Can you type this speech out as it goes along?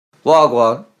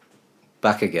Wagwan,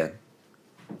 back again.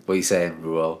 What are you saying,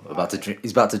 Ruel?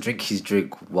 He's about to drink his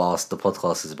drink whilst the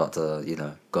podcast is about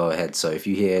to, go ahead. So if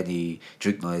you hear any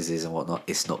drink noises and whatnot,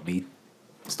 it's not me.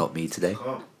 It's not me today.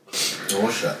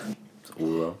 What's that? It's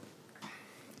all well.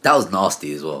 That was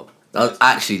nasty as well. That was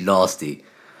actually nasty.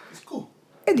 It's cool.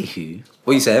 Anywho,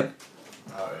 what are you saying?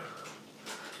 Alright.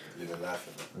 Living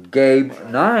life. Game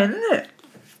 9, isn't it?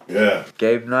 Yeah.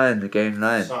 Game 9. Something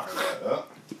like that.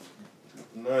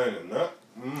 9 and that.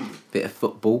 Bit of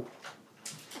football.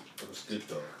 That was good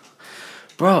though.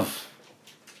 Bruv,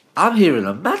 I'm hearing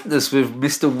a madness with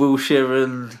Mr. Wilshere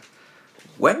and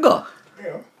Wenger.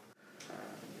 Yeah.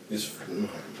 He's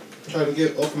trying to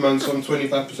get Offerman some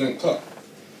 25% cut.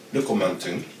 Little man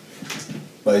thing.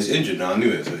 But he's injured now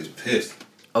anyway, so he's pissed.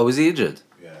 Oh, is he injured?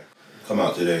 Yeah. Come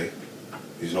out today.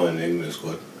 He's not in the England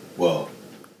squad. Well,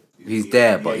 He's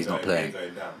there, but he's not playing. He's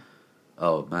going down.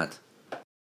 Oh, mad.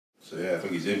 So yeah, I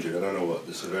think he's injured. I don't know what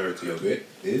the severity of it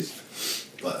is,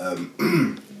 but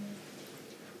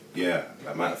yeah,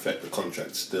 that might affect the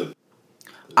contract still.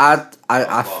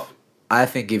 I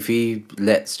think if he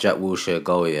lets Jack Wilshere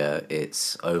go,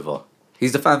 it's over.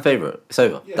 He's the fan favourite. It's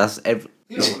over. Yeah. That's He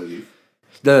don't want to leave.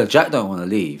 No, Jack don't want to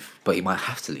leave, but he might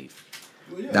have to leave.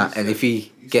 Well, yeah, Now, and if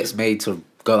he gets made to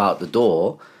go out the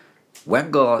door,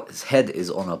 Wenger's head is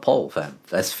on a pole, fam.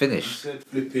 That's He finished. said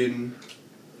flipping.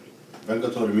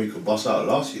 Wenger told him he could bust out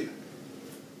last year.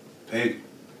 Paid.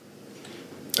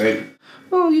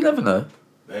 Well, you never know.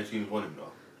 Their teams want him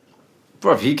though.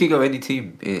 Bro, he could go any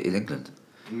team in England.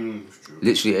 It's true.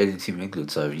 Literally any team in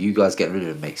England. So you guys getting rid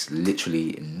of him makes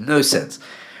literally no sense.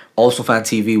 Arsenal Fan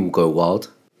TV will go wild.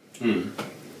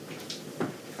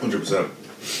 100%.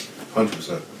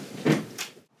 100%.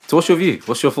 So what's your view?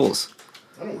 What's your thoughts?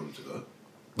 I don't want him to go.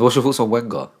 What's your thoughts on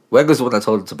Wenger? Wenger's the one that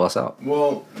told him to bust out.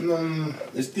 Well,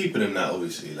 it's deeper than that,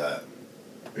 obviously. Like,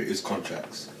 it is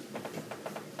contracts.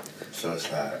 So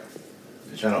it's like,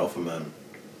 they're trying to offer man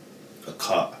a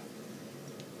cut,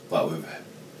 but with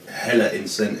hella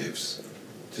incentives.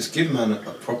 Just give man a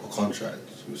proper contract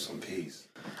with some peace.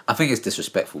 I think it's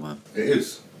disrespectful, man. It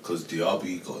is, because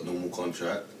DRB got a normal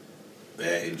contract,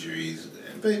 bare injuries.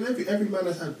 Every man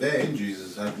that's had bare injuries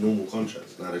has had normal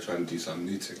contracts. Now they're trying to do some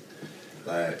new thing.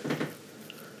 Like,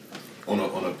 on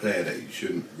a player that you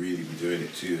shouldn't really be doing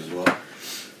it to as well.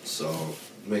 So,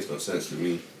 it makes no sense to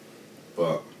me.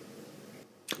 But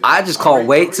I just can't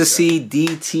wait to see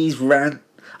DT's rant.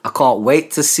 I can't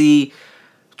wait to see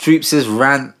Troops'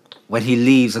 rant when he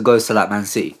leaves and goes to like Man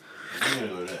City. I'm gonna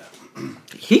go there.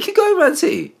 He could go to Man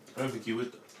City. I don't think he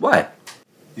would. Why?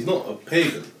 He's not a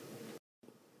pagan.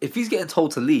 If he's getting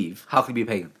told to leave, how can he be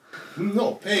a pagan? He's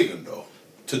not a pagan though.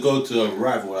 To go to a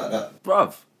rival like that.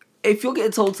 Bruv, if you're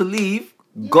getting told to leave,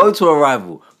 go to a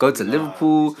rival. Go to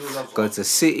Liverpool, go to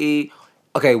City.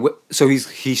 Okay, so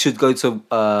he should go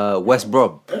to West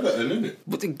Brom. Everton, innit?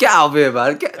 But get out of here,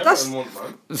 man. Everton want,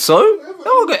 man. So?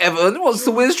 No one got Everton. He wants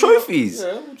to win trophies.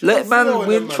 Yeah, Let man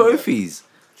win trophies.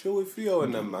 Chill with Theo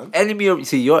and them, man.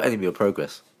 You're enemy of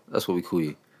progress. That's what we call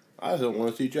you. I don't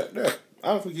want to see Jack there. I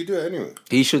don't think he'd do it anyway.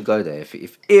 He should go there.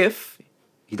 If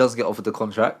he doesn't get offered the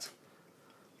contract,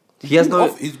 He's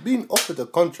been offered a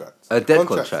contract. A dead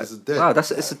contract. Is dead. Ah,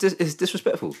 it's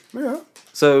disrespectful. Yeah.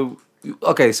 So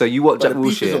okay, so you want Jack But the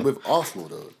beef isn't Wilshere. with Arsenal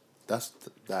though. That's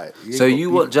that. So you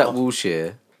want Jack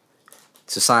Wilshere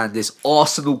to sign this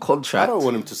Arsenal I contract? don't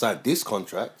want him to sign this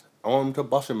contract. I want him to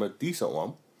bust him a decent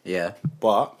one. Yeah.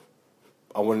 But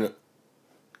I want to.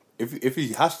 If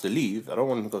he has to leave, I don't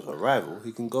want him to go to a rival.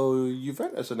 He can go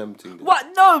Juventus and them things. What?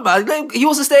 No, man. He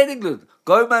wants to stay in England.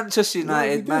 Go Manchester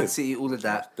United, he Man did. City, all of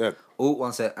that. Dead. All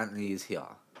one said Anthony is here.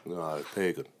 No,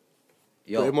 pagan.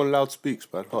 Yo. Put him on loudspeaks,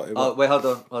 man. Hot him Oh up. wait, hold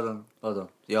on.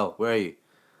 Yo, where are you?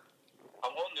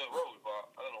 I'm on the road, but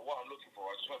I don't know what I'm looking for.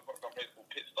 I just went for a place called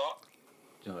Pit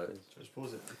Start. Just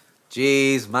pause it.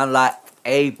 Jeez, man, like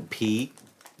AP in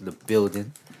the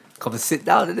building. Come and sit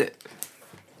down, innit?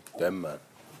 Them, man.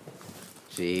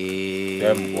 Jeez.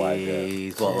 Them white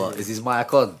there. What? Is his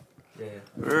mic on? Yeah.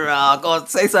 Rah, go on,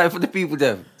 say something for the people,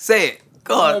 then. Say it.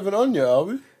 Go We're not on. even on yet, are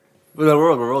we? We're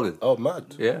rolling. Oh, mad.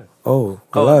 Yeah. Oh,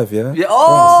 alive, yeah? Yeah.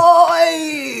 Oh,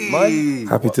 hey. Man.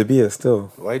 Happy to be here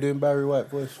still. Why you doing Barry White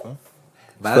voice, man?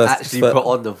 Man First- actually first- put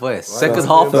on the voice. Why Second not?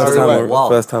 half is First going time to be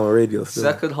wild. First time on radio still.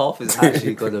 Second half is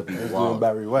actually going to be He's doing wild.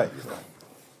 Barry White.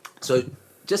 So,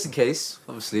 just in case,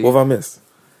 obviously, What have I missed?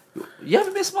 you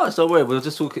haven't missed much. Don't worry. We'll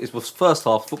just talk. It was first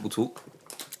half football talk.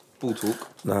 ball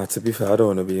talk. Nah, to be fair, I don't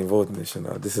want to be involved in this. You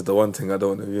know, this is the one thing I don't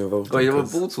want to be involved Oh, in. you want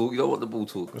 'cause, ball talk? You don't want the ball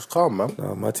talk. It's calm, man.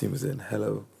 Nah, my team is in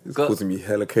hella. It's Got- causing me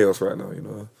hella chaos right now. You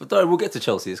know. But don't. We'll get to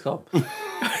Chelsea. It's calm.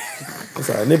 It's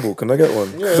like a nibble. Can I get one?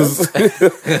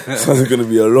 Sounds gonna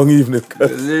be a long evening. A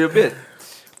little bit.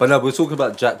 But no, we're talking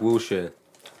about Jack Wilshere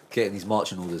getting his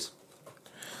marching orders.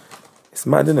 It's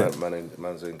mad, isn't it?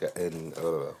 Man's in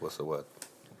what's the word?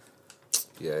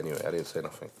 Yeah, anyway, I didn't say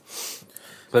nothing.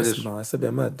 But it's, No, it's a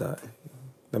bit mad that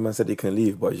the man said he can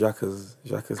leave, but Xhaka's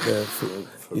there.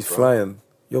 He's flying.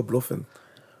 You're bluffing.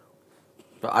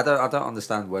 but I don't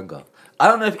understand Wenger. I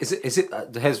don't know if is it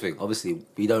the here's the thing. Obviously,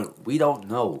 we don't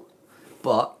know.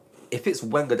 But if it's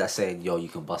Wenger that's saying, "Yo, you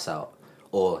can bust out,"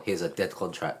 or "Here's a dead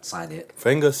contract, sign it."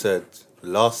 Wenger said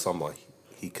last summer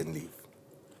he can leave.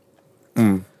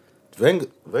 Mm.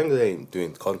 Wenger ain't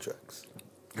doing contracts.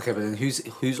 Okay, but then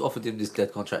who's offered him this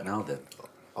dead contract now? Then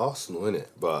Arsenal, innit?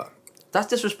 But that's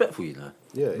disrespectful, you know.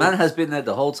 Yeah, Man yeah. has been there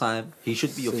the whole time. He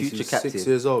should be your since future he's captain, 6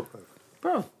 years old, bro.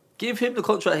 bro. Give him the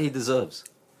contract he deserves.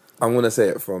 I'm gonna say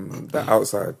it from the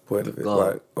outside point of it. Go on.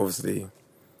 Like, obviously, you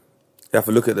have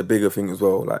to look at the bigger thing as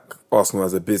well. Like Arsenal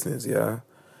as a business, yeah.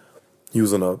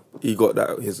 He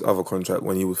got his other contract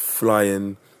when he was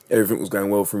flying. Everything was going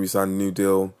well for him. He signed a new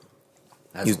deal.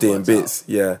 He was doing bits,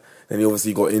 yeah. Then he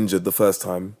obviously got injured the first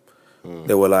time.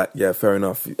 They were like, yeah, fair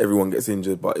enough. Everyone gets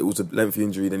injured, but it was a lengthy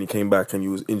injury. Then he came back and he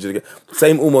was injured again.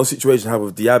 Same almost situation happened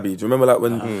with Diaby. Do you remember like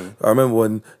when? I remember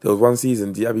when there was one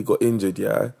season Diaby got injured.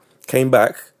 Yeah, came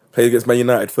back, played against Man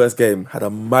United first game, had a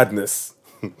madness.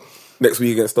 Next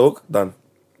week against Stoke, done.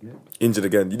 Yeah. Injured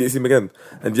again. You didn't see him again.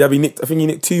 And Diaby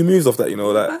nicked 2 moves off that. You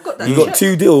know that he got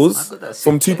 2 deals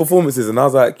from 2 performances, and I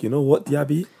was like, you know what,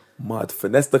 Diaby, mad,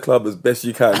 finesse the club as best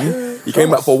you can. He came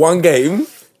back for 1 game.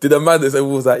 Did a madness,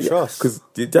 everyone was like, yeah, because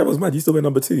Diaby was mad, you still wear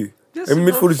number 2. Yes, Every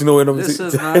midfielders, you know, wear number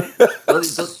 2. Man,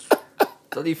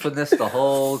 don't he finesse the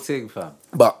whole thing, fam?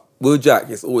 But with Jack,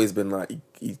 it's always been like,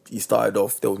 he started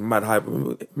off, there was mad hype.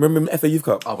 Remember him in the FA Youth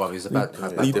Cup? Oh, bro, he's a bad.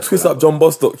 He twisted up John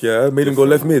Bostock, yeah, made him go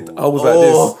left mid. I was like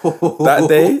this. That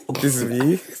day, this is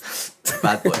me.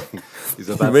 Bad boy. He's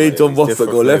a He bad made boy. John Bostock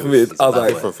go left mid. I was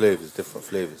like, different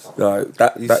flavours.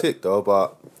 like, He's sick though,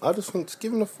 but I just think just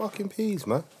give him the fucking peas,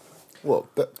 man.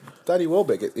 What? But Danny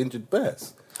Welbeck gets injured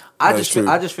best. I just think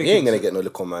He ain't gonna get no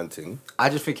little man thing. I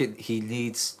just think he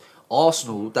needs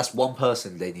Arsenal. That's one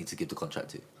person they need to give the contract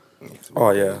to.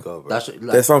 oh yeah. That's like,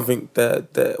 There's something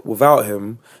that without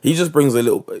him, he just brings a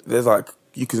little bit. There's like,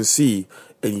 you can see,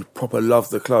 and he proper loves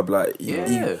the club. Like he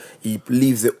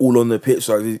leaves it all on the pitch.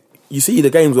 Like you see the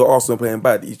games where Arsenal are playing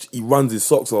bad, he runs his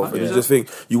socks off, and you just think,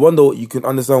 you wonder, you can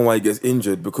understand why he gets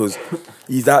injured, because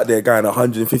he's out there going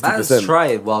 150%. Man's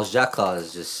trying whilst Xhaka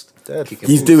is just kicking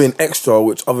He's balls. doing extra,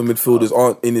 which other midfielders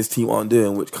aren't in his team aren't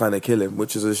doing, which kind of kill him,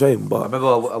 which is a shame. I But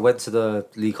remember I went to the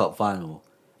League Cup final,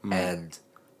 and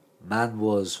man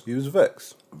was He was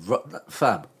vexed.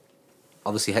 fam.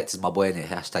 Obviously, Hector's my boy in it.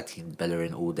 Hashtag Team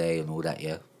Bellerin all day and all that.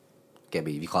 Yeah, get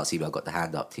me. If you can't see me, I got the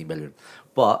hand up, Team Bellerin.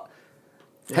 But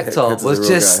Hector Hector's was a real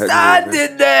just guy.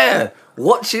 standing there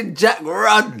watching Jack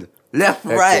run left,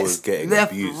 Hector right, was getting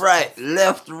left, abused. right,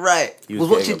 left, right. He Was was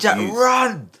watching getting Jack abused.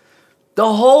 run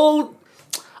the whole.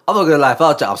 I'm not gonna lie. If I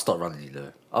was Jack, I'll stop running. You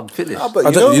know, I'm finished. Ah,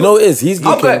 but you know what it is? He's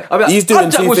I'm going- he's I'm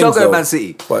doing Jack 2 Wilshere, things. I'll go though. Man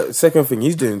City. But second thing,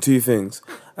 he's doing 2 things,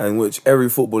 and which every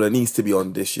footballer needs to be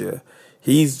on this year.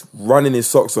 He's running his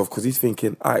socks off because he's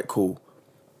thinking, all right, cool,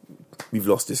 we've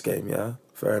lost this game, yeah,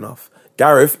 fair enough.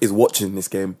 Gareth is watching this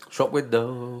game. Shop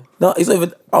window. No, he's not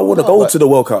even. I want to go but to the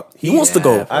World Cup. He wants to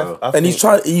go, I and he's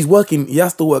trying. He's working. He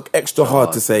has to work extra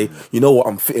hard to say, you know what,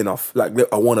 I'm fit enough. Like, look,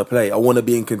 I want to play. I want to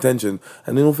be in contention.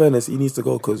 And in all fairness, he needs to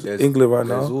go because England right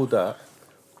There's now. all that,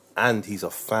 and he's a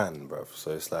fan, bruv.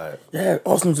 So it's like, Yeah,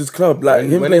 Arsenal's his club. Like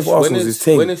him playing it's- for Arsenal's his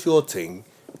team. When it's your team,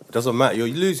 it doesn't matter. You're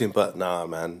losing, but nah,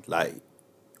 man. Like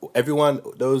everyone,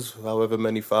 those however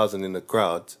many thousand in the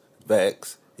crowd,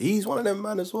 Vex, he's one of them,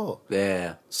 man, as well.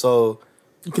 Yeah. So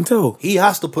You can tell. he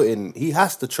has to put in. He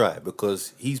has to try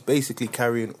because he's basically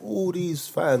carrying all these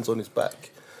fans on his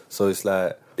back. So it's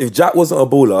like, If Jack wasn't a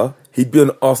baller, he'd be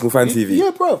on Arsenal fan TV.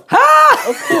 yeah, bro.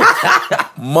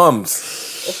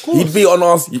 Mums. Of course. He'd be on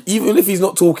us, even if he's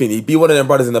not talking, he'd be one of them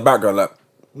brothers in the background, like,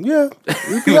 Yeah,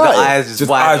 he'd be The alright. eyes just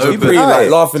wide eyes open. pretty, like, Aye.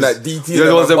 laughing at DT, You're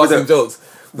the ones that with busting the- jokes.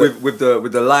 With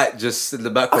the light just in the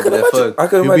I background can of their imagine, phone. I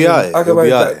can He'll be imagine, alright. I can He'll be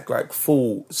imagine alright. like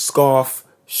full scarf,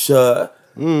 shirt,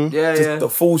 Yeah, just yeah. the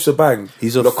full shebang.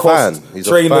 He's a Lacoste, fan. He's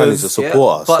a fan. He's a Yeah,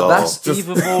 supporter. but so. that's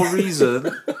even more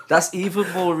reason. That's even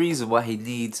more reason why he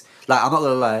needs. Like, I'm not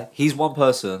gonna lie. He's one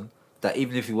person that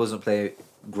even if he wasn't playing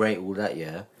great all that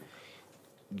year,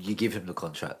 you give him the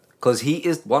contract because he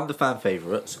is one of the fan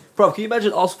favourites. Bro, can you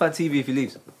imagine Arsenal fan TV if he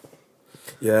leaves?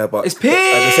 Yeah, but It's at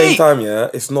the same peak! time, yeah,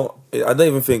 it's not. I don't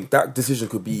even think that decision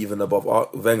could be even above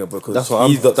Wenger because That's what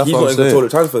he's I'm not in saying. control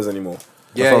of transfers anymore.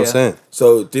 That's what I'm saying.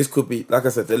 So this could be, like I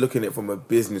said, they're looking at it from a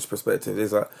business perspective.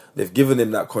 It's like they've given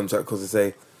him that contract because they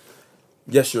say,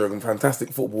 yes, you're a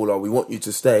fantastic footballer. We want you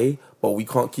to stay, but we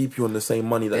can't keep you on the same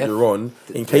money that Yeah. you're on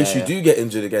in case Yeah. you do get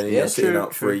injured again and Yeah, you're sitting true,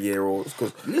 out for a year or.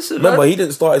 Cause Listen, remember, man. he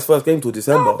didn't start his first game till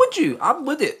December. No, I'm with you. I'm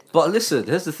with it. But listen,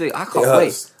 here's the thing. I can't It wait.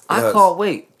 hurts. I It hurts. can't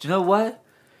wait. Do you know why?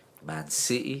 Man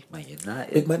City, Man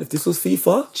United, Big man, if this was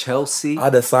FIFA, Chelsea.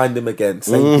 I'd have signed him again.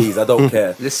 Same please, I don't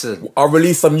care. Listen. I'll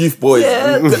release some youth boys.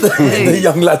 Yeah, The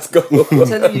young lads go. I'm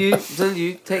telling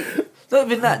you, take. Not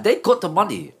even that. They got the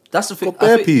money. That's the thing. Got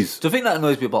bare I think- peas. The thing that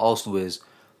annoys me about Arsenal is,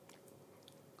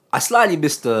 I slightly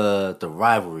miss the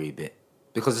rivalry bit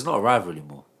because it's not a rivalry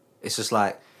anymore. It's just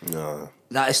like, No.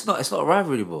 nah, it's not a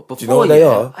rivalry anymore. Before, Do you know what they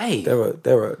are? Hey,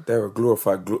 They're a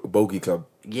glorified bogey club.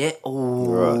 yeah. Oh,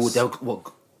 Russ. they're what?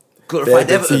 They're Glorified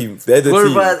the Everton. team. They're the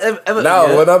Glorified team. Everton, Now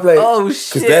yeah. when I play, Oh because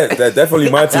shit, they're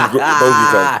definitely my team. Bogey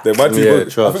club. They're my team. Yeah, bogey. I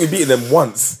trust. think we beaten them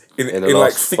once in In the like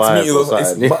last 6 5 meters. or Or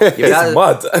something. something. Yeah. It's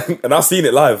mud, and I've seen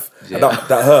it live. Yeah. And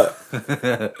that hurt.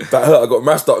 That hurt. I got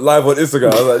mashed up live on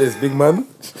Instagram. I was like, "This big man,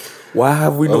 why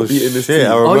have we not Oh, beaten this shit,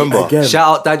 team?" I remember. Oh, Again.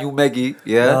 Shout out Daniel Meggy,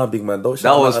 yeah. Nah, big man, don't That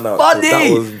shout was nothing out. funny.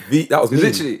 That was mean.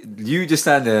 Literally, you just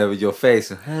stand there with your face.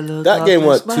 Hello, That game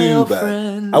darkness, weren't my too old bad.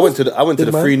 friend. I went to Big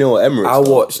the man. 3-0 at Emirates. I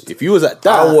though. watched- If you was at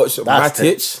that, I watched that's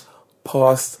Matic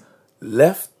pass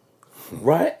left,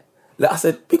 right. Like I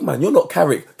said, big man, you're not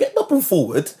Carrick. Get the ball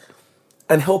forward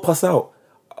and help us out.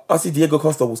 I see Diego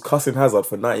Costa was cussing Hazard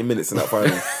for 90 minutes in that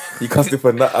final. He cussed him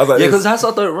for that. I was like, Yeah, this. because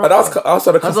Hazard don't run. And I was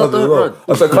trying to cuss Hazard Hazard as don't well. run.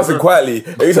 I started cussing quietly.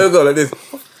 And he started going like this.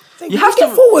 You have get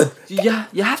to forward. Yeah,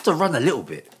 you have to run a little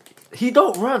bit. He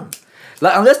don't run.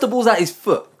 Like unless the ball's at his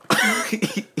foot,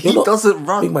 he You're not- doesn't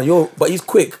run. Big man, but he's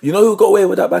quick. You know who got away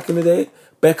with that back in the day?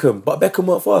 Beckham. But Beckham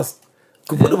weren't fast.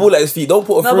 Could put the ball at his feet. Don't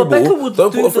put a No, through but ball. Beckham would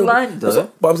Don't do put a the through line, That's though.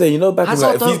 what- But I'm saying, you know, Beckham, Hazard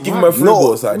like, if don't he's giving him run. a through ball, No,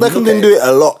 or something, Beckham you look didn't at do it. it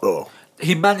a lot though.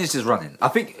 He managed his running. I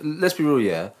think. Let's be real,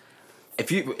 yeah.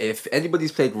 If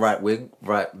anybody's played right wing,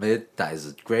 right mid, that is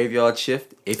a graveyard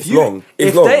shift. If It's long. It's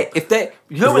if long. they,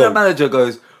 you know It's when a long. manager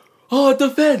goes, "Oh,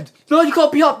 defend! No, you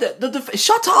can't be up there.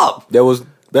 Shut up!"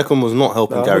 Beckham was not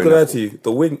helping Nah, I'm Gary not gonna lie Neville. to you.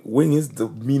 The wing is the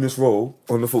meanest role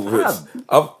on the football pitch.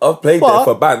 Fam. I've played But there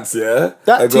for Bants, yeah.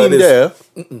 That I go team like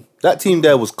this. that team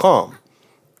there was calm.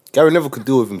 Gary Neville could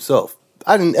do it with himself.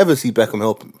 I didn't ever see Beckham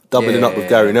help him, doubling up with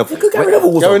Gary Neville. Because Gary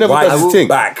Neville was Gary a Neville right does his thing.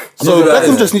 back. So Look at Beckham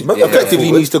that. just effectively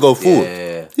forward. needs to go forward. Yeah.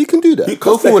 He can do that. He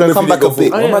Go costs forward Beckham and if come he back a didn't go bit.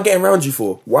 forward. What am I getting around you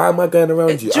for? Why am I going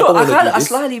around you? Do you know, don't wanna do I this.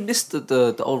 slightly missed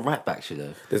the old right back, you know.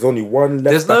 There's only one left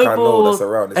There's back no I know more. that's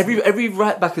around. Every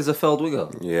right back is a failed winger.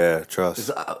 Yeah,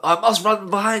 trust. I must run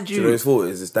behind Do you know you his fault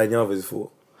is? It's Daniel Alves'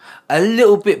 fault. a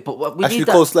little bit, but we Ashley need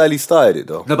that. Cole slightly started it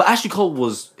though. No, but Ashley Cole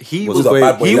was he Was was a the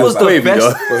bad boy he left was back. the Quavy, best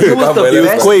though. he was Bad the boy left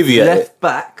best back. Quavy at left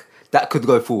back that could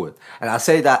go forward. And I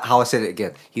say that how I said it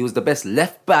again. He was the best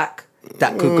left back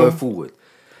that could go forward.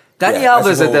 Danny Yeah,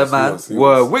 Alves Ashley and them Cole man was- he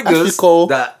were was. wingers Ashley Cole.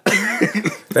 that.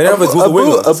 Daniel Alves was a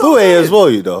winger. Abue as well,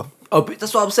 you know. Oh, but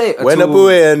that's what I'm saying. When Until-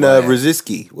 Abue and Yeah.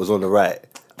 Rosicky was on the right,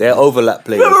 their overlap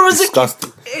play Remember was Rosicky?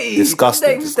 disgusting. Hey, Disgusting.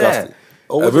 the name's Disgusting.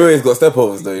 Oh, was it? Abue's got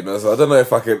stepovers though, you know. So I don't know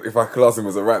if I class him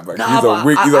as a right back. Nah, he's a but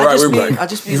wing. He's a I right just wing mean- back. I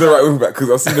just mean He's a that- right wing back because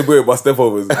I've seen Abue bust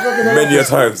stepovers many a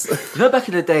times. Do You know, back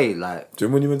in the day, like you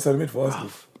remember when you went to the mid for Arsenal?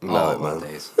 oh my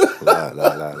days. La.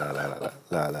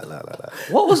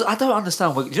 What was I don't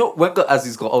understand. You know, Wenger as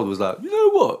he's got old was like, you know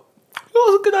what? That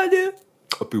was a good idea.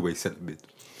 Abue centre mid.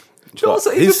 Do you know what's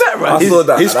even better? I Right? saw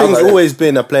that. His and I was thing's like, always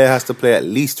been a player has to play at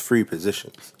least 3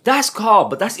 positions. That's calm,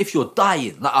 but that's if you're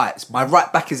dying. Like, alright, my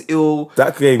right back is ill.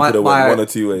 That game my, could have went my one or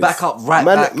two ways. Backup right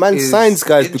back. Man is signs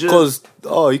guys injured. because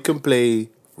you can play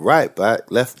right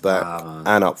back, left back,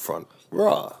 and up front.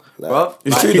 Raw. Bruv,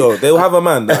 It's like- true though. They'll have a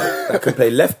man that can play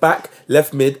left back,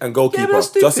 left mid, and goalkeeper, that's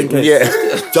just in stupid.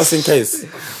 case. Yeah. Just in case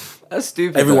That's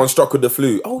stupid. everyone struck with the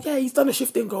flu. Oh yeah, he's done a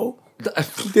shifting goal.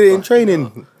 He did it in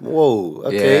training. Whoa,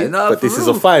 okay. Yeah, no, but for this is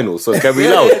a real. final, so it can be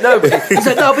Yeah, loud. yeah, no, but he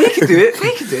said, no, but he can do it.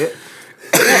 He can do it.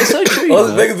 Yeah, it's so true. I You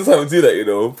was know? begging to time to do that, you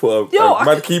know. Put Yo, a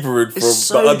mad keeper in from it's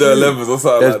so the under good. 11s or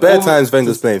something. There's like bare that. times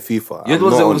Wenger's playing FIFA. You're the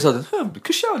I'm ones that not all of a on- sudden,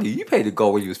 Koscielny, you played a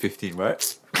goal when you was 15,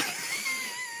 right?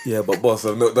 Yeah, but boss,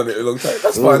 I've not done it in a long time.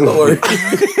 That's fine. Don't worry.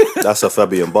 That's a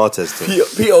Fabian Barthez thing.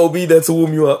 Peter will be there to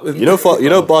warm you up. You know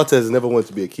Barthez never wanted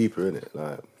to be a keeper, innit?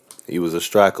 Like, he was a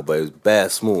striker, but he was bare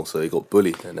small, so he got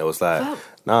bullied. And they was like,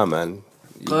 nah, man,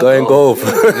 Go and go.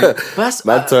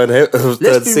 Man turn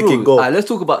sick in goal. Let's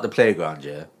talk about the playground,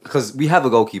 yeah. Because we have a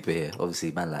goalkeeper here,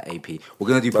 obviously, man like AP. We're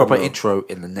gonna do proper intro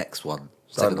in the next one,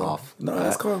 second half. No,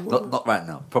 that's calm. Not right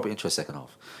now. Proper intro second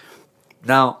half.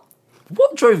 Now,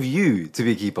 what drove you to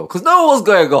be a keeper? Because no one was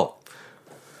going to go.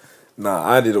 Nah,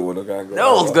 I didn't want to go and go.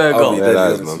 No one's going to go.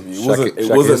 It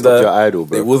wasn't your idol,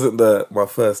 bro. It wasn't my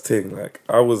first thing. Like,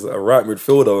 I was a right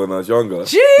midfielder when I was younger.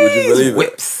 Jeez, would you believe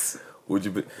whips. it? Would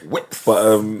you be whips? But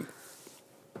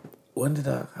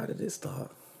how did it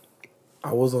start?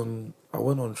 I went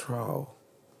on trial.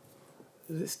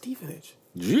 Is it Stevenage?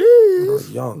 Jeez. When I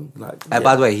was young,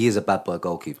 By the way, he is a bad boy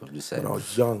goalkeeper. I'm just saying. When I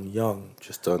was young.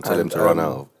 Just don't tell him to run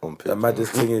out on pitch. The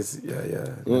maddest thing is,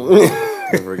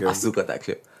 never again. I still got that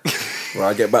clip. When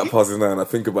I get back passes now and I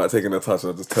think about taking a touch,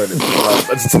 I just turn it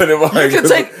behind. You can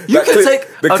take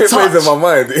the a clip touch. plays in my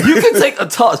mind. You can take a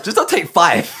touch, just don't take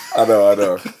 5. I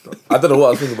know. I don't know what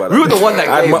I was thinking about. We were the one that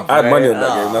I game. had money on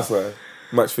that game, that's why.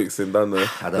 Match fixing, done there.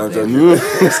 I don't know.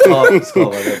 It's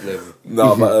calm. I don't blame you.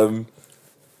 No, but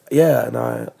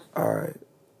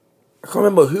I can't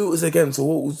remember who it was against or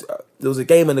what was. There was a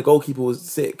game and the goalkeeper was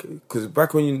sick because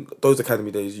back when those academy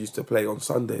days used to play on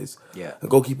Sundays. Yeah, the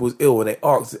goalkeeper was ill and they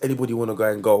asked if anybody want to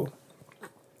go and goal.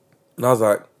 And I was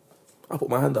like, I put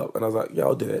my hand up and I was like, yeah,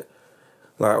 I'll do it.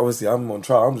 Like obviously I'm on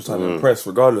trial. I'm just trying to impress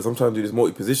regardless. I'm trying to do this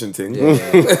multi-position thing. Yeah.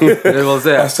 Everyone's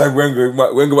there. Hashtag Wenger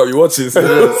might be watching. So.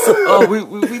 Oh, we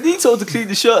need someone to clean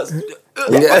the shirts.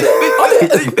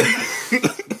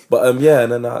 But and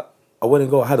then I went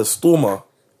and go. I had a stormer,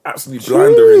 absolutely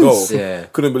blinder in goal. Yeah,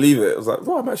 couldn't believe it. I was like,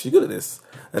 I'm actually good at this.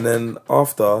 And then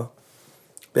after,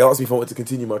 they asked me if I wanted to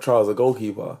continue my trial as a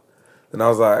goalkeeper, and I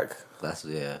was like,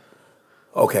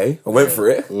 okay. I went for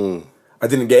it. I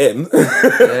didn't get in.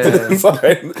 Didn't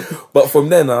sign. But from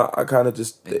then, I kind of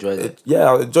just enjoyed it.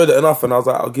 Yeah, I enjoyed it enough, and I was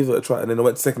like, I'll give it a try. And then I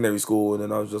went to secondary school, and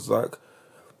then I was just like,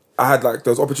 I had like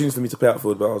there was opportunities for me to play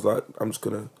outfield, but I was like, I'm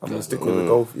gonna stick with the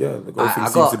goal. Yeah, the goal thing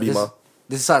seems to be my.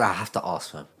 This is something I have to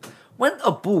ask, man. When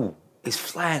a ball is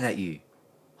flying at you,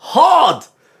 hard.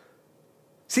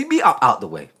 See me up out the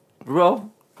way,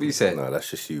 bro. What you saying? No, that's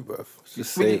just you, bro.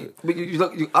 Just save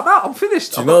it. I'm out. I'm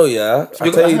finished. Do you know? Yeah, I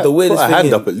tell you the weirdest put a thing.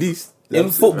 hand up at least. In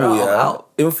football, out.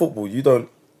 In football, you don't.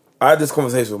 I had this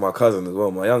conversation with my cousin as well.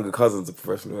 My younger cousin's a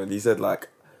professional, and he said like,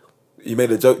 he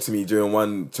made a joke to me during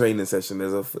one training session.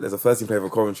 There's a first team player for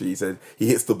Coventry. He said he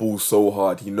hits the ball so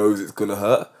hard he knows it's gonna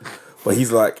hurt, but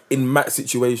he's like in match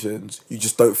situations you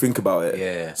just don't think about it.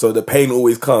 Yeah. So the pain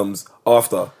always comes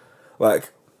after. Like,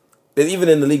 even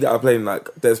in the league that I play in, like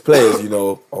there's players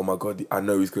oh my god, I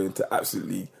know he's going to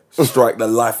absolutely strike the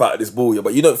life out of this ball. Yeah,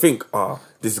 but you don't think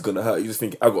this is gonna hurt. You just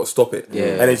think I got to stop it.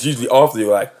 Yeah. And it's usually after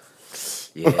you're like,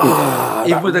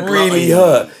 even with the really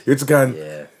hurt. You're just going.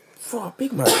 Yeah.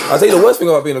 Big man. I'll tell you the worst thing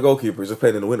about being a goalkeeper is just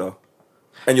playing in the winter.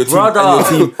 And your team. Brother.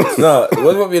 No, the worst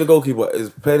thing about being a goalkeeper is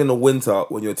playing in the winter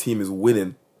when your team is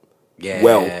winning. Yeah.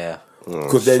 Well.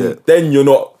 Because then you're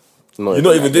not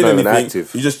even doing anything.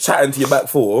 Active. You're just chatting to your back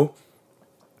four.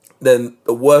 Then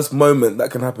the worst moment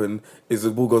that can happen is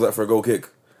the ball goes out for a goal kick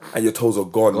and your toes are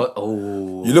gone.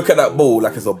 You look at that ball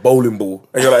like it's a bowling ball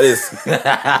and you're like this.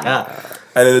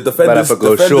 And then the defenders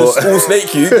all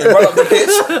snake you run up the pitch.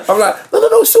 I'm like,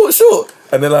 no, short.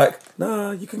 And they're like,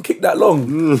 nah, you can kick that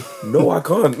long. No, I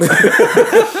can't.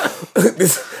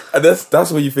 And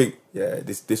that's where you think, yeah,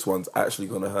 this one's actually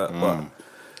gonna hurt. But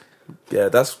yeah,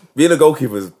 that's being a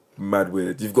goalkeeper is mad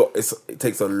weird. It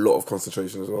takes a lot of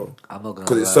concentration as well. I'm not gonna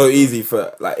because it's so easy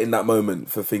for like in that moment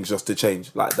for things just to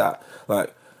change like that.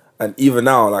 Like, and even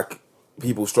now, like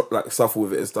people suffer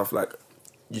with it and stuff. Like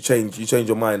you change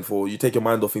your mind you take your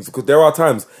mind off things because there are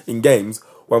times in games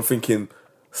where I'm thinking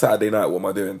Saturday night, what am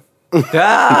I doing?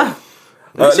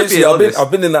 Literally,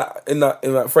 I've been in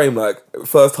that frame. Like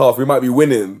first half, we might be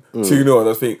winning 2-0, and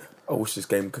I think I wish this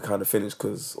game could kind of finish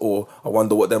or I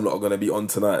wonder what them lot are going to be on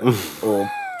tonight, or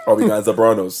are we going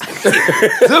Zabranos?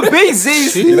 The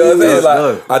bases. You know what I'm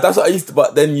saying? Like that's what I used to.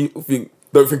 But then you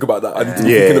don't think about that. I need to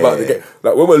be thinking about the game.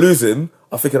 Like when we're losing,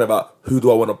 I'm thinking about who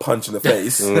do I want to punch in the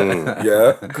face,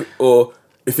 yeah, or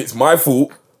if it's my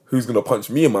fault, who's gonna punch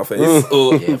me in my face? Yeah,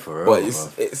 for real. But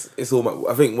it's all my.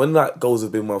 I think when that goals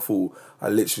have been my fault, I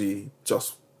literally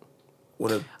just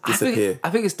want to disappear. I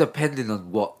think it's depending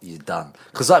on what you've done.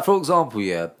 Because, like for example,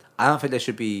 I don't think there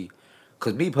should be.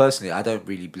 Because me personally, I don't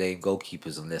really blame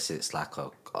goalkeepers unless it's like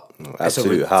a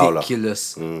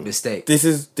ridiculous mistake. This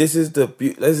is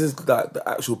like the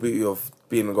actual beauty of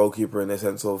being a goalkeeper in the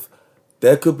sense of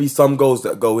there could be some goals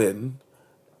that go in,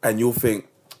 and you'll think,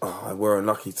 we're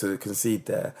unlucky to concede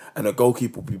there, and a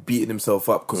goalkeeper will be beating himself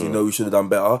up because he should have done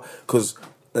better. Because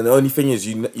And the only thing is,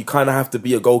 you kind of have to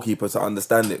be a goalkeeper to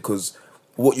understand it, because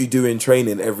what you do in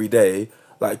training every day,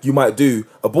 like you might do,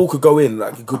 a ball could go in,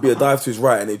 like it could be a dive to his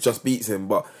right and it just beats him,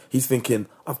 but he's thinking,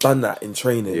 I've done that in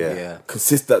training. Yeah.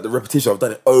 Consistent, the repetition, I've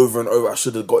done it over and over, I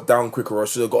should have got down quicker, or I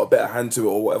should have got a better hand to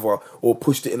it, or whatever, or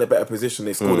pushed it in a better position,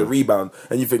 they scored a rebound,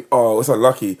 and you think, oh, it's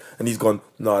unlucky, and he's gone,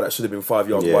 no, that should have been 5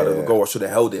 yards wide of the goal, I should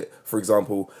have held it, for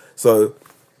example. So,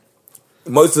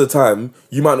 most of the time,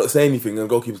 you might not say anything, and the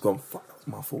goalkeeper's gone, fuck, that's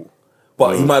my fault.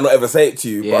 But he might not ever say it to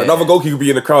you. Yeah. But another goalkeeper could be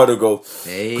in the crowd and go,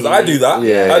 because I do that.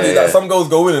 Yeah, I do that. yeah. Some goals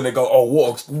go in and they go, oh,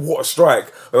 what a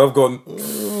strike. And I've gone,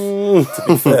 to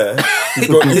be fair,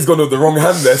 he's gone with the wrong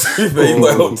hand there. To be fair, he's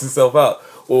not helped himself out.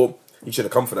 Or he should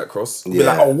have come for that cross. Be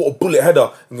like, oh, what a bullet header.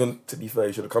 And gone, to be fair,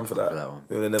 he should have come for that. one.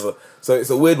 And they never. So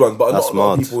it's a weird one, but That's a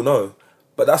lot of mad. people know.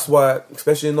 But that's why,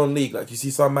 especially in non-league, like you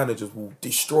see some managers will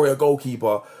destroy a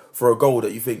goalkeeper for a goal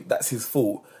that you think that's his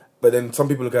fault. But then some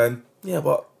people are going, yeah,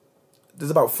 but there's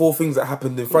about 4 things that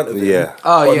happened in front of him. Yeah.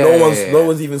 Oh, but yeah, no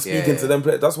one's even speaking Yeah, to them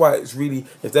players. That's why it's really,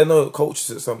 if there are no coaches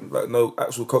at some, like no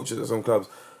actual coaches at some clubs,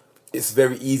 it's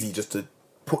very easy just to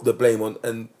put the blame on.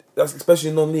 And that's especially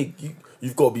in non-league.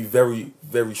 You've got to be very,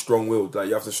 very strong-willed. Like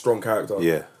you have a strong character.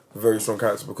 Yeah. Very strong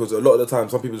character, because a lot of the time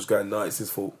some people just go, nah, it's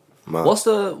his fault. Man. What's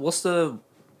the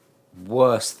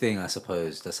worst thing, I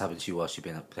suppose, that's happened to you whilst you've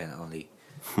been playing at non-league?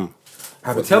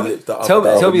 Happened Tell to me, Lip the tell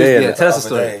other me, day. yeah, tell us a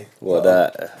The story. other day. What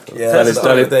that? Yeah, that's the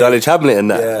other day. Dulwich Hamlet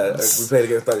and that. Yeah, we played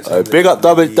against Dulwich Hamlet. Big up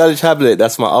Dulwich Hamlet.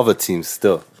 That's my other team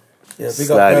still. Yeah, big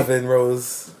Slidey. up Bevin,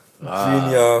 Rose,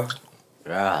 Junior,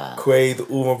 Ah. Quaid,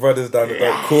 all my brothers down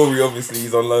there. Corey, obviously,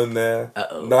 he's on loan there.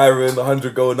 Uh-oh. Nyron,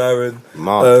 100-goal Nyron.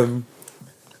 Man.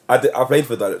 I played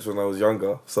for Dulwich when I was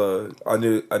younger, so I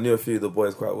knew a few of the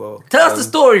boys quite well. Tell us the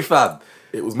story, fam.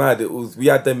 It was mad. We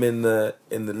had them in the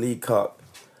League Cup,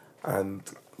 and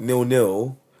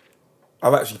 0-0.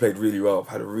 I've actually played really well. I've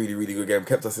had a really, really good game.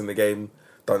 Kept us in the game.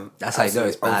 Done. That's how you know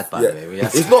it's bad, by yeah. the way. We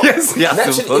have It's to- not. Yes, we have to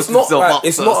Naturally, post it's not. himself Like, up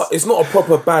it's first. not. It's not a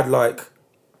proper bad. Like,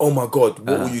 oh my god,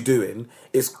 what were you doing?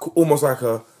 It's almost like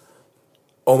a,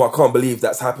 oh, I can't believe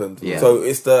that's happened. Yeah. So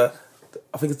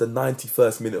I think it's the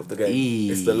 91st minute of the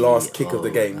game. It's the last kick of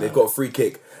the game. They've got a free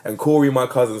kick, and Corey, my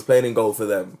cousin's playing in goal for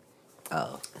them.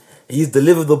 Oh. He's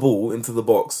delivered the ball into the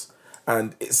box,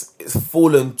 and it's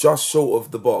fallen just short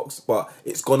of the box, but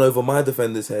it's gone over my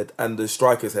defender's head and the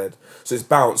striker's head. So it's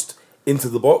bounced into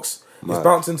the box. It's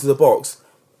bounced into the box,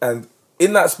 and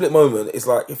in that split moment, it's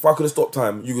like, if I could have stopped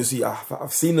time, you can see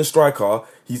I've seen the striker,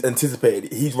 he's anticipated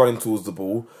it, he's running towards the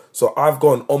ball. So I've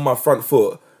gone on my front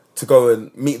foot to go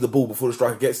and meet the ball before the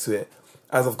striker gets to it.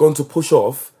 As I've gone to push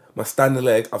off my standing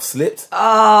leg, I've slipped.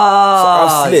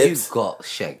 Ah, So I you slipped. got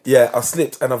shanked. Yeah, I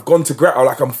slipped and I've gone to grab.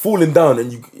 Like I'm falling down,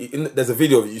 and there's a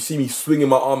video of it. You see me swinging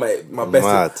my arm at my best,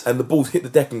 Mad. and the ball's hit the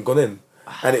deck and gone in.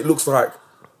 And it looks like,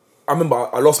 I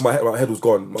remember I lost my head. My head was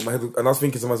gone. My head, and I was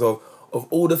thinking to myself, of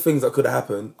all the things that could have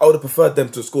happened, I would have preferred them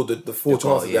to score the 4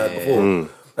 chances they had before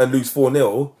and lose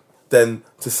 4-0 than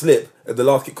to slip at the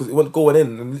last kick, because it wasn't going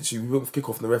in, and literally we went for kick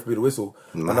off and the ref blew the whistle,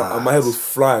 and my head was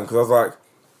flying because I was like,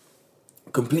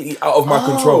 completely out of my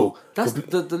control. That's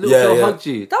the little girl hugged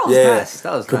you. That was nice.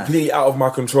 That was completely nice. out of my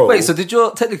control. Wait, so did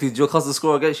your cousin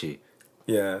score against you?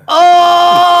 Yeah.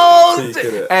 Oh! Peak,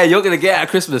 innit? Hey, you're gonna get out at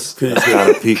Christmas. Peak, Kind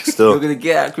of peak You're still. gonna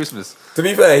get out at Christmas. To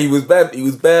be fair, he was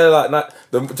bare like that.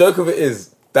 The joke of it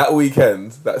is that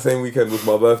same weekend was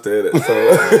my birthday,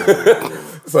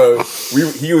 innit? So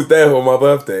he was there for my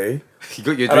birthday. You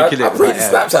got your And drink in I it. put right, his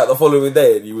yeah. Snapchat the following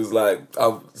day, and he was like,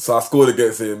 so I scored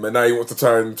against him, and now he wants to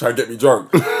try and get me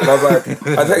drunk. And I was like,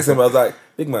 I texted him, I was like,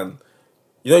 big man,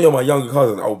 you know you're my younger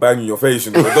cousin, I'll bang you in your face,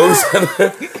 you know.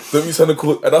 Don't be trying to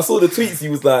call. And I saw the tweets, he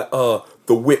was like,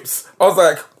 the whips. I was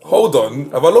like, hold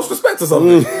on, have I lost respect or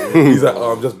something? He's like,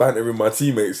 I'm just bantering my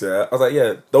teammates, yeah. I was like,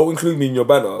 yeah, don't include me in your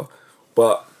banner.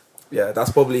 But yeah,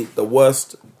 that's probably the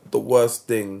worst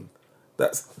thing.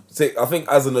 I think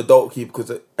as an adult keeper,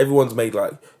 because everyone's made,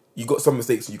 like, you got some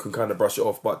mistakes and you can kind of brush it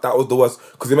off, but that was the worst,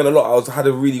 because it meant a lot. I had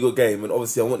a really good game, and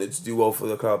obviously I wanted to do well for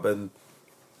the club, and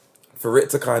for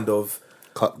it to kind of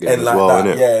Cup game end as like well, that,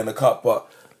 innit? yeah, in the cup.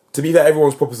 But to be fair,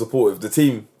 everyone's proper supportive. The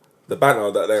team, the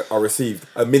banter that I received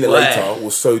a minute later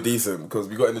was so decent, because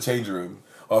we got in the changing room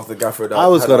after Gaffer. I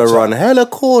was gonna run hella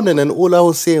corner, and all I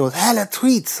was seeing was hella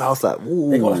tweets. I was like,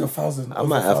 ooh, They got like 1,000. I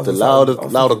might have to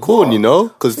 1,000. louder corn, you know,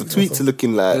 because the tweets are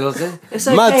looking like It's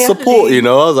mad okay, support, Anthony. you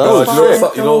know. I was like, No, oh do you know shit.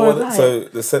 what? You know what?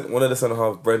 So one of the centre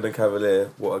half, Brendan Cavalier,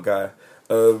 what a guy.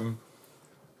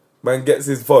 Man gets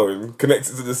his phone,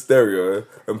 connects it to the stereo,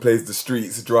 and plays The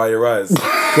Streets, Dry Your Eyes.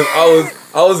 Because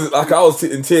I was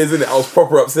in tears in it. I was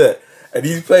proper upset, and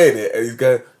he's playing it, and he's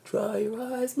going, "Dry your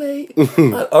eyes, mate."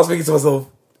 I was thinking to myself,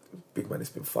 big man, it's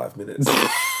been 5 minutes.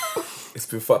 It's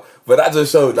been fun. But that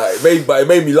just showed, like, it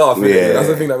made me laugh. Yeah. That's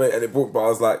the thing that made, and it brought, but I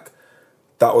was like,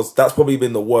 that's probably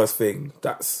been the worst thing.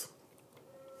 That's,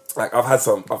 like, I've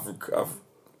done,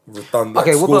 like,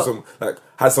 Okay, what scored about- some, like,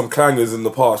 had some clangers in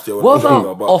the past, yeah, when I What was younger,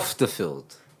 about but off the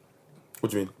field?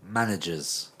 what do you mean?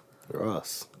 Managers, For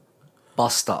us.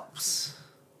 bust ups,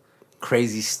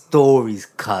 crazy stories,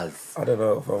 cuz. I don't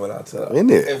know if I'm allowed to.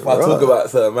 Innit? If I talk Right. about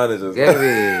certain managers, Get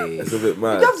me? it's a bit You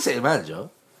mad. don't have to say the manager.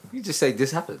 You just say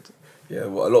this happened. Yeah,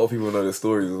 but a lot of people know the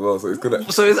stories as well, so it's gonna.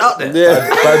 So it's out there. Yeah.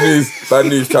 Bad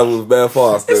news travels bare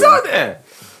fast. It's and out there.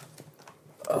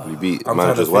 Probably beat I'm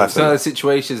manager's trying to wife. So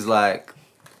situations like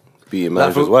Beating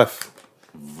manager's for- wife.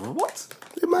 what?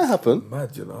 It might happen.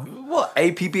 Mad, you know. What?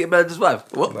 AP beat a manager's wife?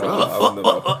 What? No,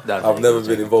 No, I've never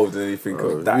been involved in anything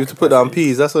of that. You have to put down capacity.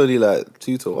 P's. That's only like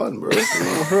 2-1, bro.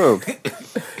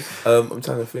 I'm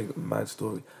trying to think. Mad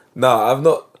story. Nah, I've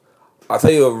not. I'll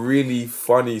tell you a really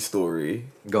funny story,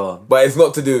 Go on. but it's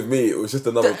not to do with me. It was just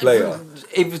another player.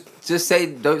 If just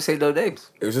don't say no names.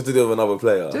 It was just to do with another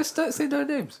player. Just don't say no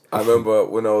names. I remember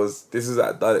when this was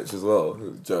at Dulwich as well,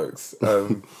 jokes.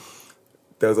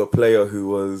 There was a player who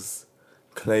was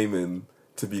claiming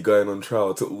to be going on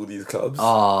trial to all these clubs.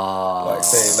 Ah, Like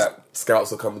saying that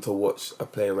scouts are coming to watch a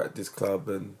player at this club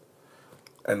and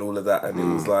all of that. And it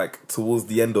was like, towards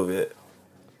the end of it,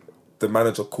 the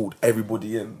manager called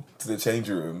everybody in to the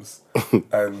changing rooms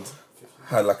and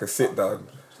had like a sit down.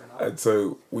 And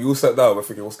so we all sat down, we're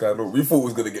thinking, what's going on? We thought we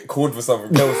was going to get called for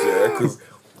something else, yeah, because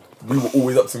we were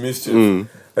always up to mischief. And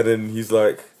then he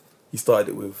started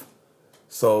it with,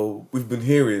 so we've been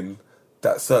hearing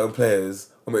that certain players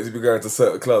are meant to be going to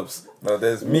certain clubs. Now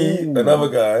there's me, another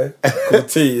guy called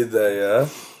T in there, yeah.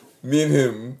 Me and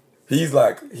him, he's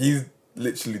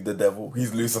literally the devil.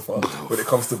 He's Lucifer when it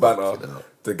comes to banter.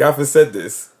 The gaffer said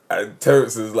this, and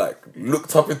Terrence is like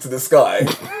looked up into the sky,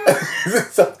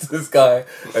 looks up to the sky,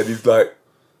 and he's like,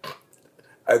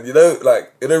 and you know,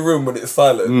 like in a room when it's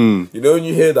silent, you know when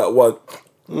you hear that one,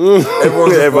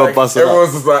 everyone's busting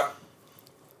up. just like.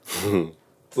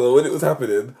 So when it was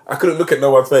happening, I couldn't look at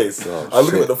no one's face. I was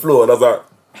looking shit. at the floor, and I was like.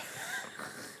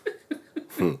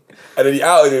 And then he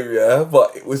outed him, yeah,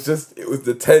 but it was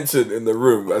the tension in the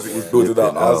room as it was building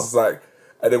up. I was just like,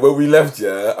 and then when we left,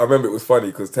 yeah, I remember it was funny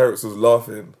because Terrence was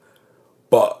laughing,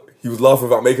 but he was laughing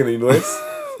without making any noise.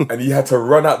 And he had to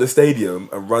run out the stadium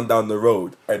and run down the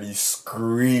road, and he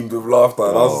screamed with laughter.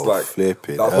 And I was just like,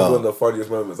 flipping that was hell. one of the funniest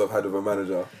moments I've had with a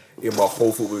manager in my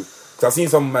whole football. Because I've seen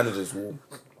some managers you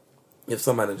have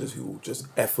some managers who will just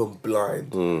F them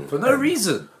blind. for no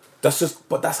reason.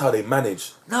 But that's how they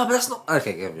manage. No, but that's not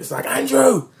okay. Give me. It's like,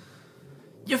 Andrew,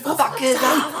 You fucking.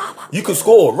 you can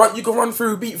score, right? You can run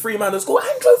through, beat 3 man and score.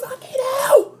 Andrew, fucking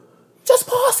hell, just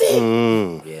pass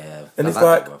it. Yeah. And it's I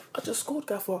like, that, I just scored,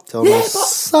 Gaffer. Tell me,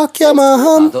 suck your bro.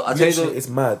 mum. I tell you, Literally, it's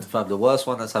mad. fam, the worst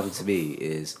one that's happened to me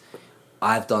is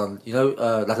I've done,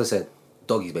 like I said,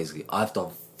 doggies basically. I've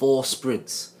done 4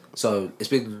 sprints, so it's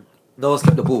been no one's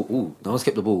kept the ball. No one's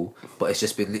kept the ball, but it's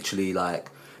just been literally like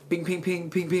ping, ping, ping,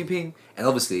 ping, ping, ping. And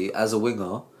obviously, as a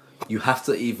winger, you have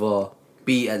to either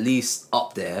be at least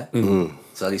up there,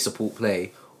 so at least support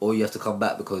play, or you have to come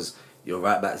back because your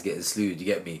right back's getting slewed. You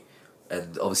get me?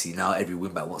 And obviously now every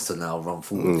wing back wants to now run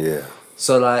forward. Yeah.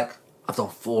 So like I've done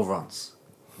 4 runs.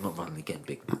 I'm not running again,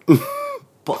 big man.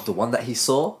 But the one that he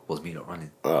saw was me not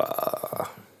running.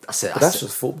 I said, That's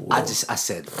just football, I though.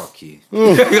 said, fuck you.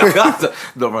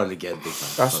 Not running again, big man.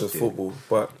 That's Fuck just you. football.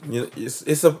 But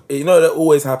that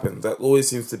always happens. That always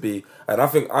seems to be, and I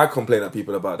think I complain at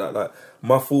people about that. Like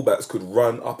my fullbacks could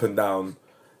run up and down,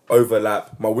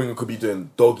 overlap. My winger could be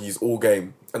doing doggies all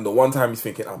game, and the one time he's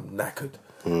thinking I'm knackered,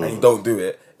 and he don't do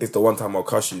it, it's the one time I'll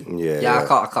cuss you. Yeah,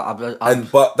 I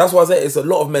can't. But that's why I say it's a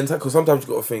lot of mental. Because sometimes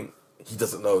you got to think he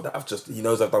doesn't know that he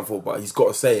knows I've done football, but he's got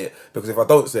to say it because if I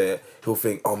don't say it, he'll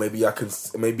think, oh, maybe I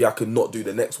can not do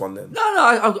the next one then. No,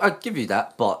 I give you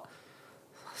that, but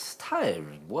it's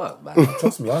tiring work, man.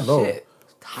 Trust me, I know. Shit,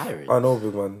 it's tiring. I know,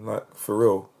 big man. Like for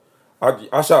real,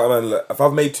 I shout, man. Like, if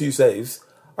I've made 2 saves,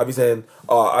 I'd be saying,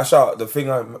 I shout. The thing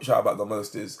I shout about the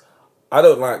most is I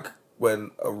don't like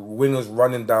when a winger's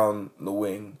running down the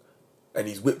wing and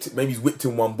he's whipped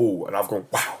in one ball and I've gone,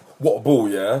 wow, what a ball,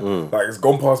 yeah? Like it's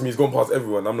gone past me, it's gone past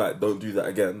everyone. I'm like, don't do that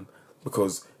again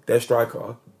because their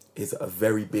striker is a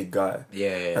very big guy.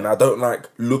 Yeah. And I don't like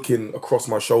looking across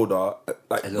my shoulder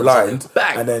like And all of a blind sudden,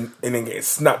 bang! and then getting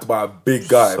snapped by a big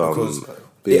guy Some because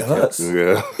big it hurts.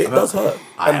 Yeah. It does hurt.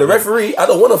 I And the remember- referee, I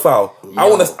don't want to foul. I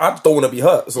don't want to be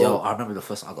hurt. So Yo, I remember the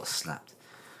first time I got snapped.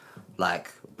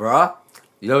 Like, bruh,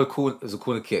 You know, it was a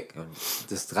corner kick, and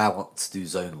this guy wants to do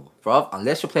zonal. Bruv,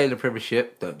 unless you're playing the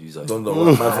Premiership, don't do zonal. Don't know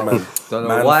man for man. Don't know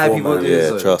Man why for people man. do Yeah,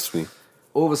 zonal. trust me.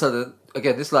 All of a sudden,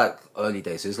 again, this is like early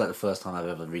days, so it's like the first time I've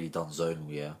ever really done zonal,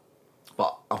 yeah.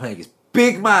 But I'm playing against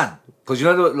big man. Because you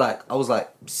know, like, I was like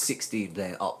 16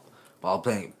 playing up, but I'm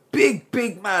playing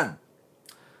big man.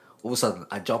 All of a sudden,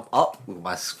 I jump up with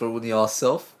my scrawny ass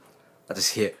self. I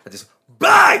just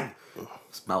bang!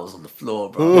 This man was on the floor,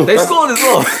 bro. They scored as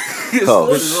well. They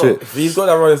scored as well. shit. If he's got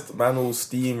that right, man will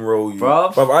steamroll you.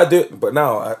 Bruv. But I do it, but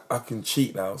now I can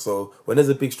cheat now. So when there's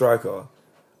a big striker,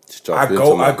 Just jump I into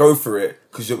go man. for it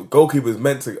because your goalkeeper is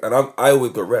meant to, and I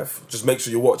always go ref. Just make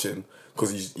sure you're watching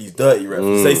because he's dirty ref.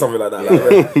 You say something like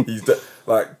that, like, ref,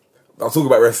 like I'll talk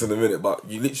about refs in a minute. But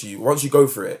you literally once you go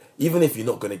for it, even if you're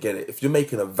not gonna get it, if you're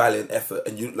making a valiant effort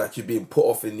and you like you're being put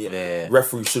off in the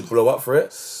referee should blow up for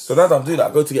it. So now that I'm doing that,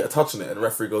 I go to get a touch on it, and the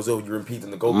referee goes, "Oh, you're impeding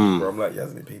the goalkeeper." I'm like, "He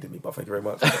hasn't impeded me, but thank you very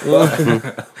much."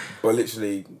 But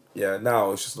literally, yeah,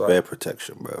 now it's just like Bear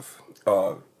protection,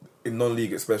 bruv. in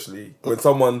non-league especially when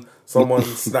someone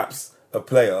snaps a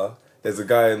player, there's a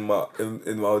guy in my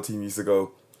old team used to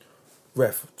go,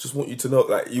 "Ref, just want you to know,"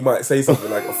 like you might say something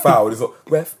like a foul, and it's like,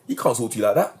 "Ref, he can't talk to you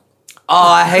like that." Oh,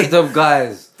 I hate them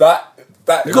guys. That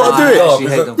You gotta do it. I actually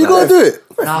hate them You gotta do it.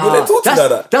 Ref, you let talk to you like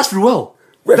that. That's Ruel.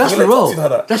 Ref, That's you let talk to you like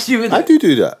Ruel. that. That's you, innit? I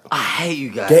do that. I hate you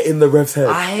guys. Get in the ref's head.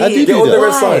 I hate I do it. do Get on the that.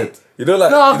 ref's Why? side. You know,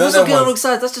 like No, you I'm know not them getting on the ones-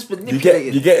 side. That's just You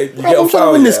manipulated. get I'm a trying to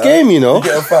foul. win this game, you know. You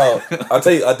get a foul. I'll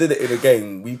tell you, I did it in a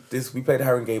game. We played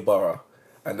Haringey Borough,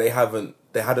 and they hadn't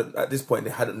at this point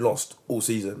they hadn't lost all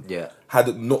season. Yeah.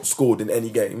 Hadn't not scored in any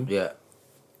game. Yeah.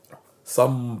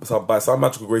 By some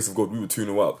magical grace of God, we were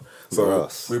 2-0 up. So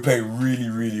Yes. we were playing really,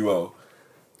 really well.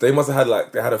 They must have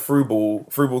had they had a through ball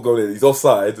going in. He's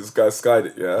offside. This guy skied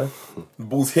it. Yeah, the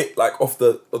ball's hit like off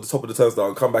the top of the turnstile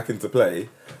and come back into play.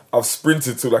 I've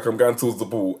sprinted to I'm going towards the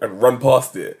ball and run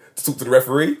past it to talk to the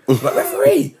referee. I'm like,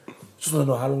 referee, just want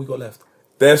to know how long we got left.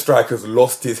 Their striker's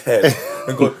lost his head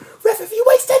and gone, "Ref, if you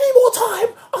waste any more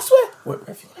time, I swear." Wait,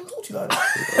 ref, you can't talk to you like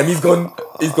that. And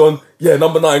he's gone. Yeah,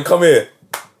 number 9, come here.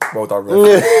 Well done,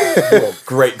 ref. You're a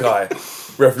great guy,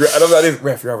 ref. And I'm like this,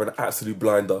 ref. You're having an absolute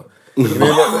blinder.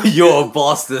 You're a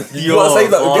bastard. You gotta say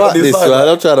that. Fuck this, man.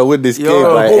 I'm trying to win this game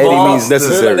You're by a any bastard. means You know, like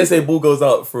necessary. they say ball goes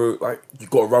out for you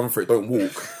got to run for it, don't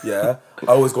walk. Yeah,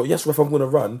 I always go, "Yes, ref, I'm gonna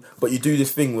run," but you do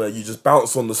this thing where you just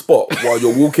bounce on the spot while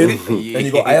you're walking, and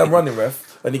you go, "I am running,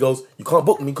 ref," and he goes, "You can't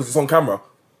book me because it's on camera."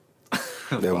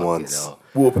 Them ones.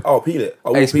 I'll appeal it. I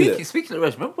will Hey, appeal it. speaking of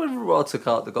refs, remember when Ruel took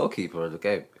out the goalkeeper of the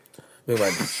game? Big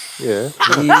man. Yeah.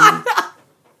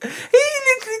 He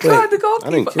literally climbed the I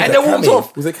goalkeeper didn't care. and then walked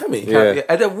off. Was it Cammy? Yeah.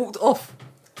 And then walked off.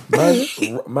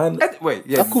 Man. And, wait,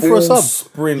 yeah. Cool for a full sub.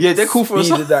 Sprint. Yeah, they're cool for a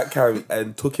sub. Speeded that carry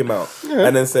and took him out,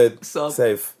 and then said, Sub.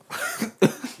 "Safe."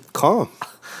 Calm.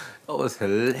 That was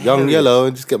hilarious. Young yellow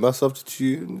and just get my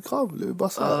substitute and calm. Let me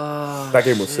bust out. That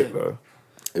game was sick though.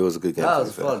 It was a good game. That to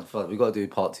was be fair. fun. We got to do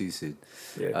part 2 soon.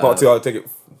 Yeah. Part 2, I'll take it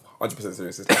 100%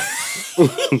 serious this time.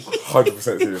 100%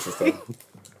 serious this time.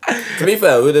 To be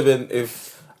fair, it would have been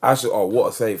if actually. Oh, what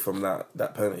a save from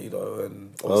that penalty though.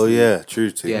 And Oh obviously, yeah, true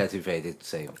too. Yeah, to be fair, he did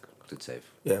save. Good save.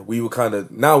 yeah, we were kind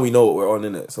of now we know what we're on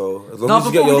in it. So as long No, as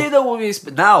you before get we your did know what we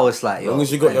now it's like, as long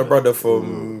as you got your brother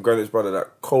from Greenwich brother,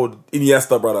 that cold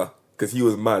Iniesta brother, because he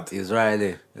was mad. He was right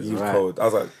there. He was cold. I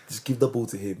was like, just give the ball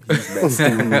to him. He's next.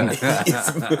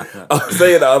 I was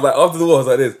saying that. I was like, after the war, I was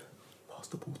like this. Pass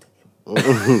the ball to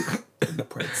him. In the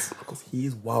press. Because he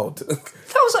is wild. That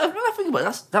was when I think about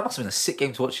it, that must have been a sick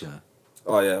game to watch, you know.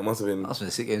 Oh, yeah. It must have been That must have been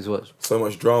a sick game to watch. so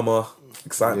much drama,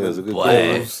 excitement, Yeah, it was a good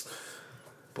game. goals,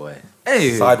 Boy.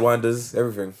 Anywho. sidewinders,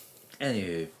 everything.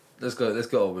 Anywho. Let's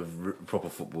go on with proper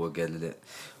football again, innit?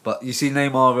 But you see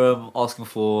Neymar asking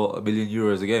for €1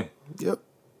 million a game. Yep.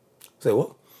 Say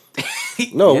what?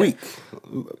 No, Yeah. a week.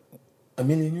 €1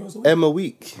 million a week? M a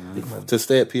week Big man. to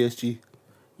stay at PSG.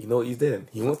 You know what he's doing?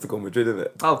 He wants to go Madrid,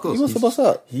 innit? Oh, of course. He wants to bust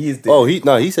out. He is doing. Oh,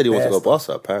 he said he wants to go Best.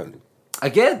 Barca. Apparently,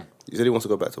 Again. he said he wants to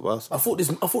go back to Barca. I thought this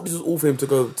was all for him to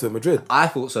go to Madrid. I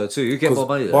thought so too. You get more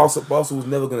money Because though. Barca was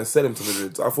never going to sell him to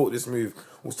Madrid. So I thought this move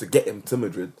was to get him to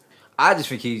Madrid. I just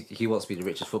think he wants to be the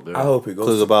richest footballer. I hope he goes.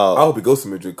 'Cause I hope he goes to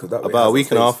Madrid because that way About a he week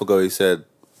has and a space. half ago, he said,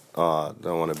 I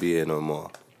don't want to be here no more.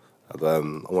 I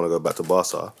want to go back to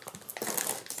Barca.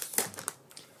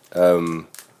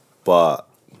 But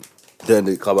then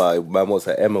they come out, man wants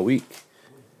an M a week.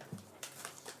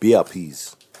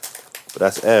 BRPs. But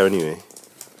that's air anyway.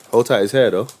 Hold tight his hair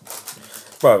though.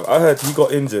 Bro, I heard he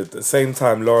got injured at the same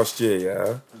time last year,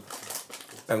 yeah,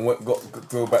 and got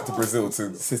go back to Brazil to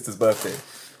his sister's birthday.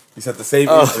 He's had the same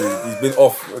injury. He's been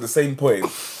off at the same point.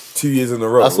 2 years in a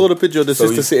row. I saw the picture of the So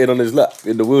sister he's- sitting on his lap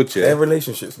in the Their wheelchair.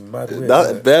 relationship's mad weird.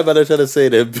 That Bear man are trying to say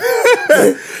them.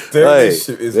 Their Hey,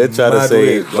 relationship is they're trying to mad say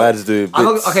weird, bro. man's doing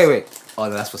bits. Okay, wait. Oh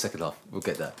no, that's for second half. We'll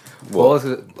get that. What? Was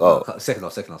it? Oh. Second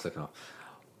half.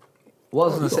 What I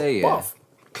was gonna say, yeah. Buff.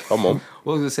 Come on.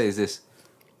 What I was gonna say is this: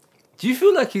 do you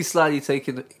feel like he's slightly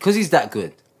taking because he's that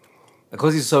good,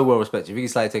 because he's so well respected? You think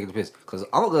he's slightly taking the piss? Because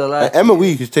I'm not gonna lie. Emma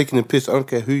Week is taking the piss. I don't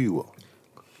care who you are.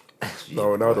 No,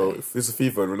 Ronaldo. If it's a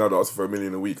FIFA and Ronaldo asks for $1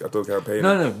 million a week, I don't care. I'm paying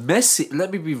him. No, Messi. Let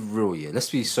me be real, yeah.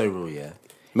 Let's be so real, yeah.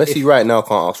 Messi right now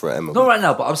can't ask for Emma. Not right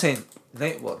now, but I'm saying,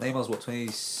 Neymar's what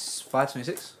 25,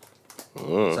 26,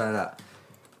 something like that.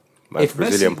 My If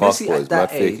Brazilian Messi passport at is mad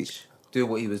that fakey. age doing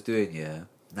what he was doing, yeah,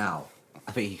 now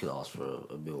I think he could ask for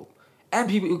a mil, and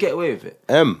people will get away with it.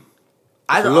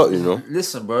 I a don't lot, you know.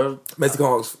 Listen, bro.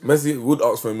 Messi would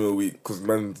ask for $1 million a week because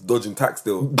man's dodging tax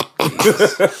still.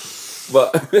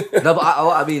 But No, but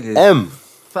what I mean is,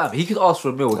 fam, he could ask for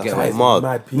a mil and get away That's with it. Mad.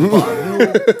 mad people. But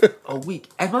a mil a week.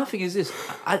 And my thing is this,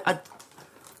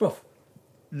 bro,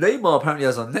 Neymar apparently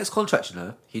has a next contract, you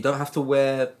know. He don't have to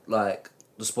wear like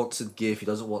the sponsored gear if he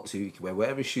doesn't want to. He can wear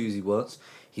whatever shoes he wants.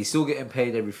 He's still getting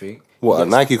paid everything. What, He a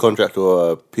gets Nike contract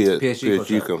or a PSG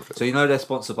contract. So you know they're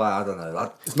sponsored by, I don't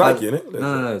know. It's Nike, innit?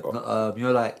 No, you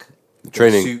know, like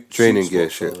Training suit gear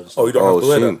sponsors. shit. Oh, you don't have to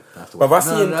wear soon. that. But if I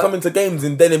see him coming to games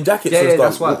in denim jackets Yeah, and yeah,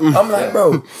 stuff, that's why. I'm like, Yeah.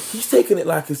 bro, he's taking it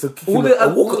like it's a All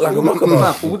walk like a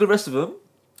rocker. all the rest of them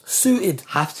Suited,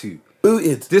 have to.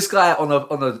 booted. This guy on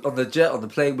the jet on the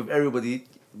plane with everybody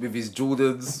with his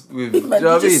Jordans with Big man, you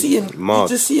know what I mean? Mad. You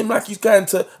just see him like he's going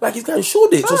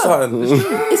Shoreditch or something.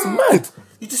 It's mad.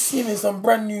 You just see him in some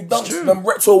brand new dunks, true. some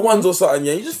retro ones or something.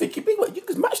 Yeah, you just think, big man, you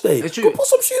could match day. It's Go true. put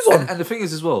some shoes on. And the thing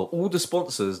is as well, all the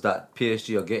sponsors that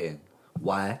PSG are getting,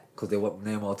 why? Because they want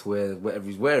Neymar to wear whatever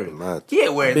he's wearing. Mad. He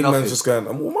ain't wearing Big nothing. man's just going,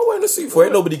 what am I wearing a suit for?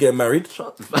 Ain't nobody getting married.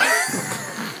 Shut the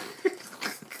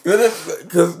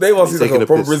Because they want to see taking like a a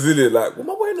proper piss. Brazilian. Like, what am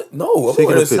I wearing? No, I'm not Taking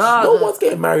wearing a a suit. piss. No Nah, one's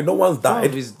getting married. No one's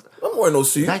died. he's- I'm not wearing no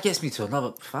suit. That gets me to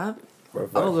another fam. Bruv,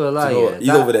 I'm not gonna lie, do you know what? yeah, He's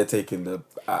that- over there taking the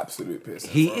absolute piss.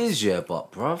 He bruv. is, yeah,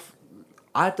 but bruv,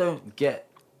 I don't get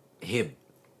him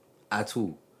at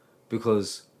all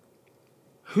because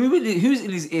who's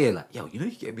in his ear like, yo, you know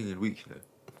you get $1 million a week, you know.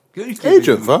 You know you get $1 million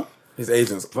Agent, a week. fam. His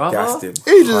agents Brother? gassed him.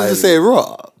 Agents highly. just say,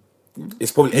 raw.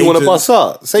 It's probably You want to agents, bust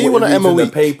out? Say you what want he an reads Emma in the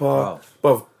week. paper.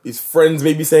 Bruv, his friends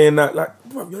may be saying that. Like,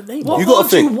 bruv, your name. What You more gotta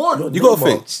do you think. want? You gotta Neymar.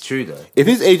 think. It's true though. If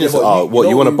his agents but are, what,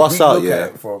 you want to bust we out, look yeah? at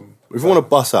it from- If you want to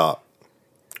bust out,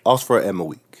 ask for an Emma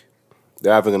week.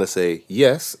 They're either going to say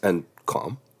yes and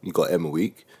calm, you got Emma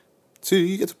week. 2,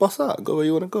 you get to bust out, go where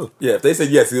you want to go. Yeah, if they said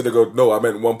yes, he's gonna go. No, I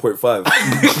meant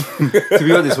 1.5. To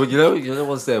be honest, when you know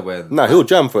what's there when Nah, he'll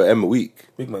jam for Emma week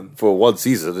Big man. for one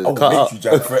season. I'll Cut make out. you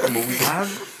jam for Emma Week. man,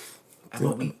 Do you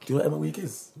know what Emma Week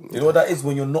is? Do you know what that is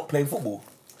when you're not playing football?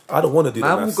 I don't want to do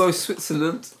that. man will go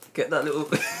Switzerland, get that little,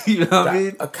 you know what I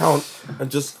mean? account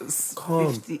and just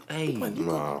calm. 58.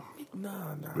 Nah,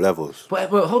 Nah. levels. But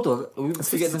hold on, we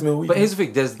forget 50 mil a week, but man. here's the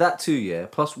thing: there's that too, yeah.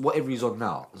 Plus whatever he's on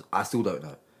now, I still don't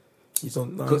know He's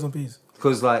on peas.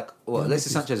 because like,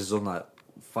 Alexis Sanchez is on like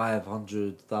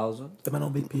 500,000. The man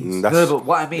on big peas. That's, No, but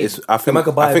what I mean, I The man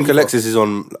could buy I a think FIFA. Alexis is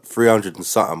on 300 and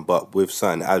something, but with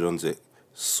certain add-ons, it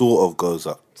sort of goes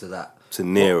up to that. to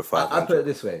near a I 500. put it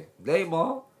this way: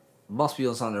 Neymar must be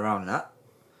on something around that,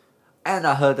 and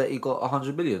I heard that he got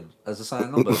 100 million as a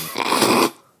signing number.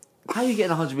 How are you getting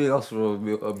 100 million else for a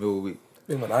mil a week?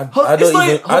 Big man, Hold- I it's don't not-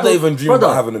 even. I hold don't on, even dream brother,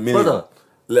 about having $1 million, brother.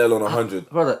 let alone 100.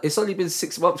 Brother, it's only been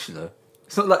 6 months, you know.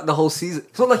 It's not like the whole season.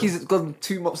 It's not like he's gone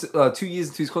 2 months, 2 years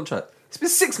into his contract. It's been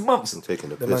 6 months, I'm taking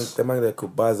the The man, piss. the man there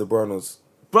could buy Zabranos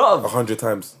bro. 100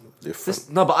 times. Different.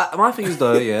 No, but my thing is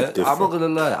though, yeah, I'm Different. not gonna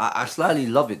lie. I slightly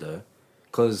love it though,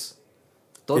 because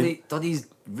Donny's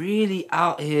really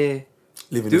out here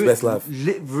Living his best life.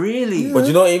 really. But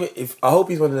you know what I mean? If I hope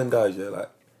he's one of them guys, yeah, like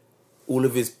all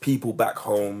of his people back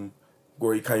home,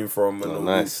 where he came from, and Oh, all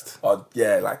nice. these,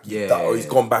 or he's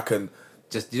gone back and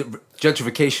Just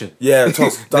gentrification.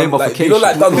 done, like, you know,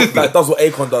 like does what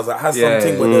Akon does, like has Yeah,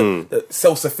 something with the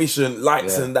self-sufficient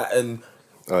lights Yeah. and that, and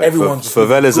Alright, everyone's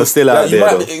favelas are still out you there,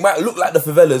 might, though. it might look like the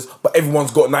favelas, but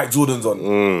everyone's got Nike Jordans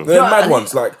on. They're Yeah, mad and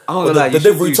ones, like I'm not gonna the lie, you should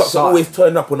delivery do trucks are something. always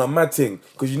turning up on a mad thing,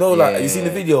 because you know, like you seen the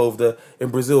Yeah. video of in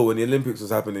Brazil when the Olympics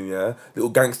was happening, yeah, little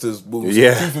gangsters were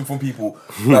Yeah. thieving from people,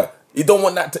 like. You don't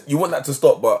want that. You want that to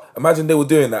stop, but imagine they were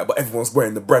doing that, but everyone's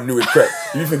wearing the brand newest crep.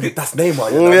 You think that's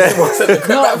Neymar? Yeah. Neymar sent the crep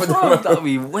No, back for bro, them. that'd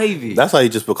be wavy. That's how you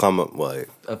just become a,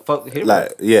 a folk hero.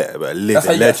 like, yeah, but a living That's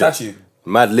how you get a legend. statue.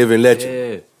 Mad living legend.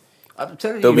 Yeah. I'm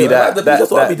telling There'll you. be that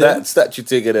that's what I'll be doing. that statue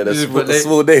thing and then a Yeah, small, but they-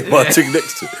 small Neymar thing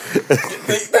next to it.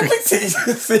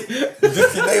 Just see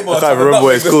Neymar. I can't remember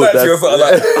what it's called.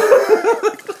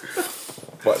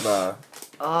 But nah,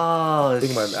 Oh,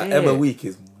 think man, shit. that Emma week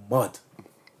is mud.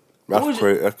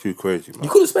 That's too crazy, man. You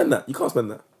couldn't spend that. You can't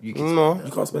spend that. You can No, spend You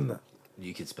that. can't spend that.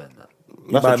 You can spend that.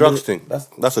 that's buy a a drugs million- thing.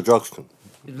 That's a drugs thing.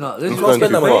 No, there's You can't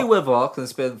spend that money. Mayweather can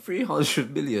spend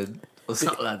 300 million or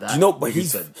something like that. Do you know? But You can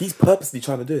he's spend. he's purposely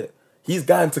trying to do it. He's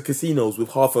going to casinos with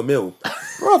 $500,000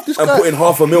 Bro, this and guy, putting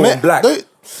 $500,000 on black.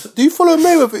 Do you follow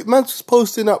Mayweather? Man's just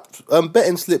posting up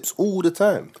betting slips all the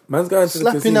time. Man's going to the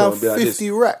Slapping casino out and be like 50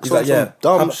 this. racks He's on like, yeah, some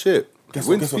dumb how mu- shit. Guess Wins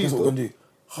what? Guess what fees, we're gonna do?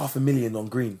 $500,000 on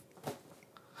green.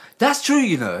 That's true,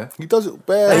 you know. He does it And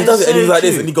bad. he does it, and he's so like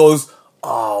this, true. and he goes,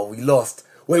 "Oh, we lost.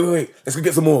 Wait. Let's go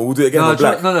get some more. We'll do it again No, on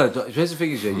black." no. Here's the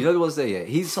thing is, yeah, you know the ones there, yeah.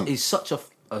 He's such a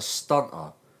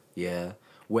stunter, yeah.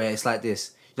 Where it's like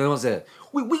this, you know the ones there.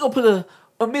 We gonna put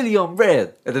a million on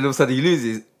red, and then all of a sudden he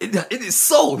loses. In his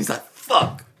soul, he's like,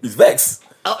 "Fuck." He's vexed.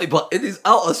 But in his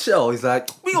outer shell, he's like,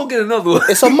 "We gonna get another one."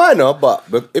 It's a minor, but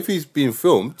if he's being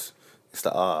filmed, it's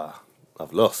like,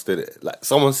 I've lost, did it? Like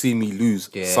someone see me lose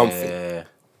something. Yeah.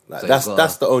 Like So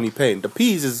that's the only pain. The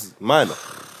peas is minor.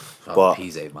 Oh, But-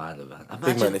 P's ain't mine, man.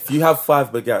 Big man, if you have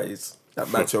 5 Bugattis that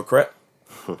match your crep,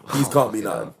 he's can't be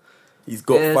nothing. He's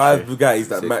got Yeah, 5 true. Bugattis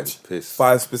that Taking match the piss.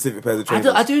 5 specific pairs of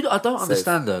I trainers. don't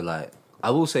understand though. Like,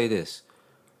 I will say this: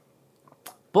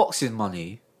 boxing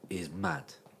money is mad.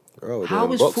 Bro, How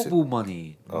doing is boxing. football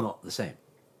money not the same?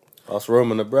 Ask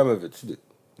Roman Abramovich,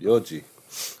 your G.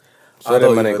 So I that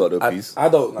don't man ain't even- got no I- peace. I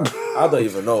don't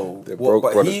even know. They're broke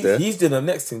but brothers there. he's doing the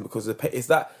next thing because it's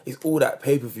all that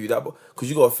pay per view because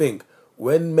you got to think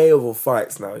when Mayweather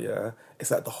fights now, yeah,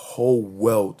 it's like the whole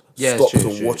world Yeah, it's stops true,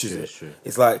 and true, watches true, it. it's true.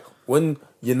 It's like when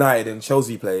United and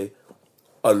Chelsea play.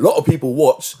 A lot of people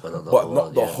watch, But not the but whole not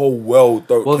world, the yeah. whole world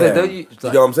don't Well, care. then don't you-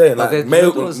 you know what I'm saying? but Like then- you know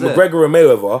what was there? McGregor and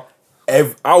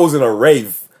Mayweather, I was in a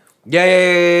rave.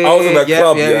 Yeah. I was in a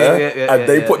club, yeah, and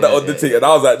they put that on the thing, and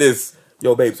I was like this.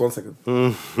 Yo, babes, 1 second.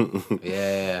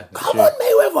 Yeah. Come on,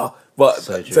 Mayweather. But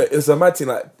So true. so it's a mad thing.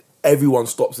 Like everyone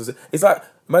stops. It's like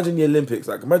imagine the Olympics.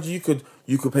 Like imagine you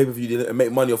could pay per view and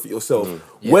make money off it yourself.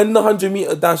 Yeah. When the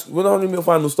 100-meter dash, when the 100-meter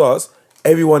final starts,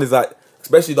 everyone is like,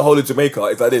 especially the whole of Jamaica,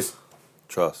 it's like this.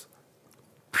 Trust.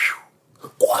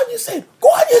 Go on, you said.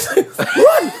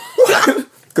 Run.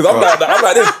 Because I'm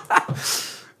like this.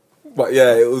 But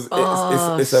yeah,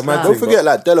 it's a mad Don't thing. forget,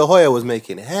 like De La Hoya was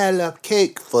making hella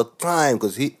cake for time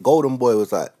because Golden Boy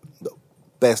was like the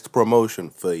best promotion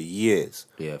for years,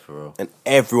 Yeah, for real. and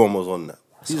everyone was on that.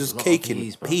 He was a just lot of caking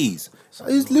peas, peas. bro. That's a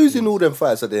He's lot of losing peas. all them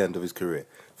fights at the end of his career,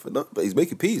 but he's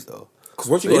making peas though. Because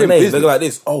once you They got a in name, business. they're like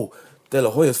this. Oh, De La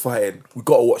Hoya's fighting. We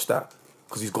got to watch that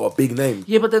because he's got a big name.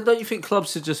 Yeah, but then don't you think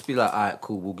clubs should just be like, all right,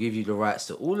 cool, we'll give you the rights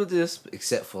to all of this,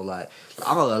 except for like,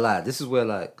 I'm not gonna lie, this is where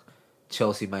like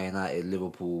Chelsea, Man United,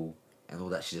 Liverpool, and all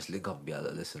that should just link up and be like,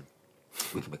 look, listen,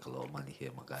 we can make a lot of money here,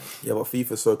 my guys. Yeah, but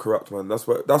FIFA's so corrupt, man. That's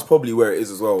probably where it is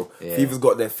as well. Yeah. FIFA's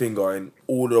got their finger in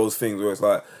all of those things where it's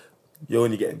like you're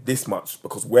only getting this much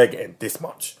because we're getting this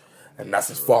much, and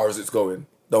that's as far as it's going.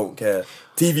 Don't care.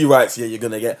 TV rights, yeah, you're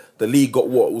gonna get. The league got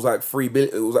what? It was like 3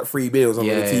 billion. It was like 3 billion or something.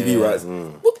 Yeah, The TV yeah, rights.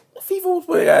 What FIFA was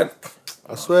putting at?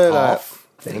 I swear, like, Half.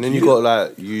 and then you got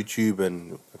like YouTube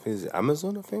and I think is it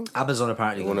Amazon. I think Amazon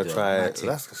apparently you want to gonna do try a mad it. thing.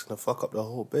 That's just gonna fuck up the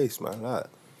whole base, man. Like,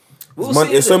 We'll Money,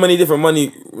 see, there's so innit? many different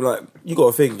money. Like you got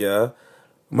to think, yeah.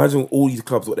 Imagine all these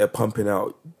clubs what they're pumping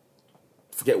out.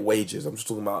 Forget wages. I'm just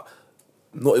talking about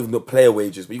not even the player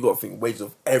wages, but you got to think wages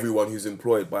of everyone who's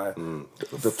employed by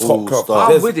the full top club. staff. I'm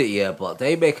There's- with it, yeah, but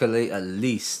they make at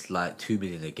least like 2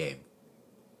 million a game.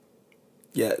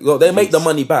 Yeah, look, they make the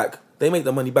money back. They make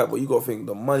the money back, but you got to think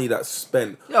the money that's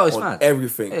spent Yo, it's on mad.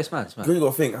 everything. Yeah, it's mad, it's mad. You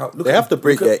got to think how look they at- have to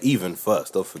break look their at- even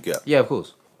first. Don't forget. Yeah, of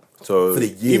course. So For the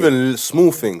year. even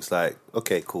small things like,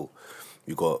 okay, cool,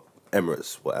 you got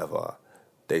Emirates, whatever,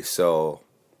 they sell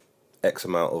X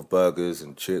amount of burgers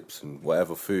and chips and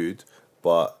whatever food,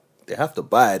 but they have to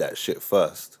buy that shit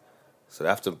first. So they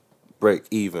have to break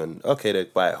even. Okay, they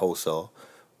buy it wholesale,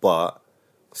 but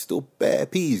still bare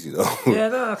peas, you know. Yeah,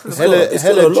 no, It's hella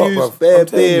still a lot, juice, bruv. bare I'm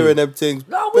telling beer you. and everything.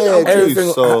 No, we bare don't-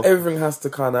 juice. So Everything has to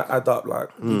kind of add up. Like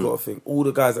you got to think all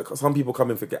the guys that some people come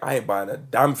in forget I ain't buying a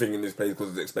damn thing in this place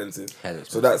because it's expensive. Hell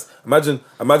expensive. So that's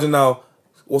imagine now.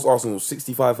 What's Arsenal?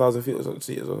 65,000 feet or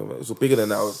something. It's bigger than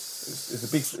that. It's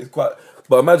a big. It's quite.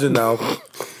 But imagine now,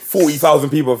 40,000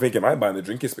 people are thinking I ain't buying a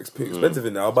drink. It's expensive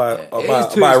in there. I'll buy. Yeah, I'll it buy, is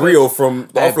I'll too buy a expensive. Rio from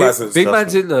the off Big, license. big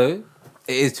man's in though,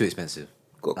 it is too expensive.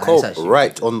 got Nah, Coke it's actually right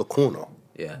ridiculous. on the corner.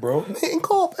 Yeah. bro. Hitting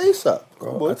Coke ASAP.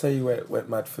 Bro, I tell you where it went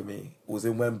mad for me was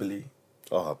in Wembley.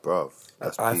 Oh, bruv.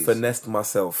 That's I peas. finessed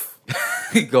myself.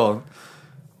 Go on.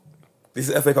 This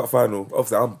is FA Cup final.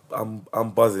 Obviously, I'm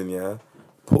buzzing. Yeah,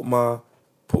 put my,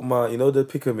 you know the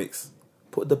pick and mix.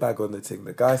 Put the bag on the thing.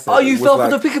 The guy said, Oh, you it was fell for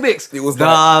like- the pick and mix? It was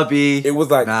nah, like, B. it was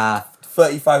like nah.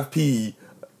 35p.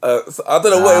 So I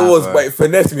don't know what it was, bro. but it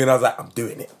finessed me, and I was like, I'm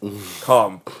doing it.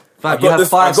 Calm. Fam, you have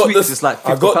 5 sweets, it's like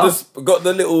I 50 got pounds. got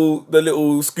the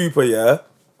little scooper. Yeah.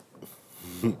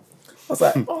 I was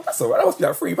like, oh, that's alright. That must be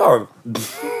like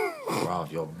 £3. Bro,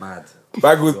 you're mad.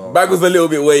 Bag was a little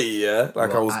bit weighty, yeah.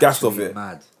 Like I You're was gassed off actually it.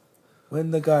 mad.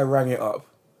 When the guy rang it up,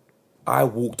 I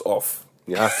walked off.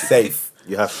 You have to. Safe.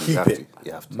 You have to. Keep You have it. to.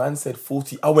 You have to. Man said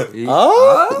 40. I went. You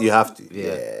have to.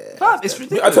 Yeah. Fam, it's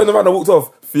ridiculous. I turned around and walked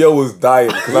off. Theo was dying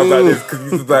because I was like this. Because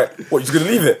he was like, "What? You just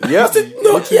gonna leave it?" Yeah. I said,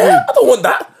 "No, yeah, I don't want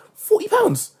that.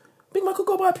 £40. Big man could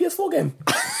go buy a PS4 game.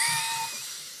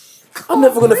 I'm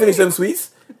never gonna finish them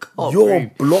sweets. You're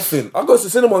breathe. bluffing. I go to the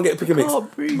cinema and get a pick and mix.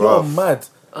 Can't breathe. You're Bruv. mad.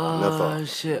 Oh,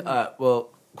 shit. Alright, well,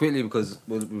 quickly because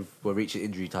we're reaching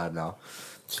injury time now.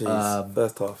 Jeez.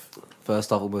 First half. First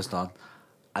half almost done.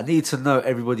 I need to know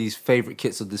everybody's favourite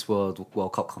kits of this World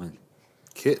Cup coming.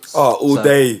 Kits. Oh, all So,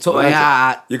 day. You're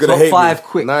gonna top hate me. 5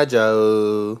 quick. Niger.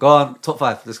 Go on, top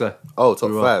 5. Let's go. Oh, top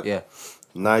We're on. 5. Yeah.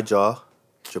 Niger,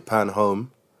 Japan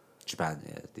home. Japan,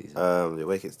 yeah. These The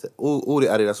away kits. All the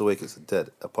Adidas away kits are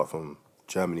dead, apart from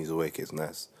Germany's away kit's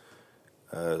nice.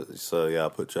 So yeah, I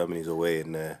put Germany's away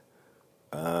in there.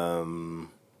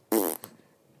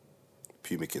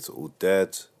 Puma kits are all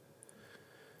dead.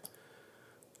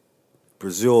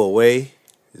 Brazil away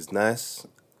is nice,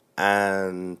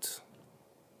 and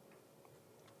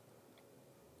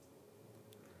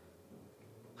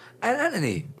And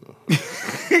Anthony.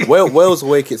 Wales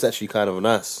away kit's actually kind of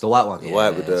nice. The white one. The Yeah,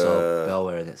 white with so the. Bell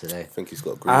wearing it today. I think he's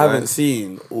got green. I haven't lines.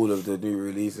 seen all of the new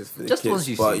releases for the Just the kids, ones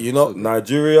you've but seen. you know, So good.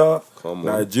 Nigeria, Come on.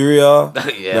 Nigeria,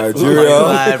 Yeah, Nigeria,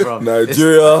 I can't even lie, bro.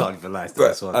 Nigeria. I can't even lie. It's the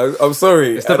best one. I'm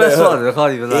sorry, It's the best one. I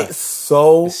can't even lie. It's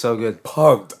so It's so good.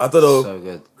 punked. I don't know. So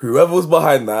good. Whoever was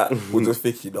behind that would just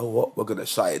think, you know what, we're gonna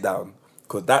shut it down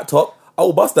because that top, I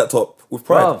will bust that top with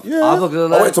pride. Bruv, Yeah. I'm not gonna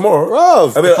lie. I'll wait tomorrow.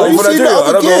 Bruv, I mean, have you for seen Nigeria, the other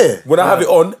I don't know. gear? When I have it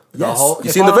on, yes. whole- You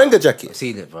if seen the I- Wenger jacket? I've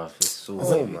seen it, bro. It's all,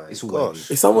 Oh my it's all gosh. Wenger.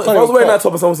 If someone, if Can't I was even wearing cop. that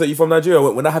top and someone said you from Nigeria, I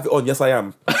went, when I have it on, yes I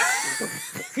am.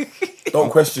 Don't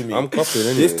question me. I'm copying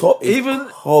anyway. This top is Even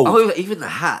cold. even the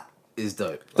hat is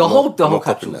dope. The whole I'm not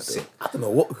capsule copying is that, sick. I don't know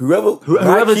what whoever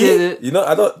Whoever Nike, did it- You know,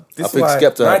 I don't. This I is think why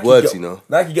Skepta had Nike words, get- you know.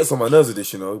 Nike gets on my nerves with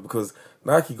this, you know, because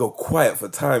Nike go quiet for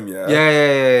time. Yeah.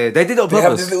 They did it on They have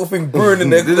purpose. this little thing brewing in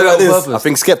there. They did it like on this. purpose. I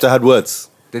think Skepta had words.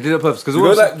 They did it on purpose because You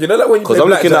know that when you Because play I'm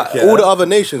looking blackjack, at all the other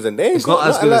nations and they ain't it's not got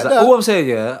as nothing good as like that. All I'm saying,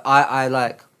 yeah, I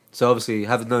like. So obviously,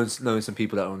 having known some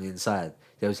people that are on the inside,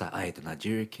 they was like, "Hey, the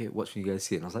Nigeria kit, watch when you guys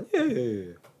see it." And I was like,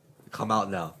 "Yeah. Come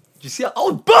out now." Did you see it? I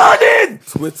was burning.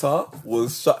 Twitter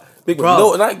was shut. Big Bro. man, you know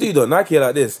what Nike do though? Nike are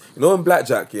like this. You know in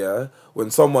blackjack, yeah, when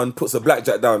someone puts a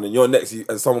blackjack down and you're next,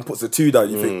 and someone puts a 2 down,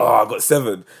 you think, oh, I got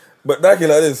 7. But Nike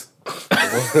like this.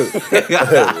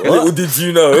 Little did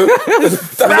you know?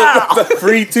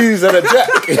 3 2s and a jack.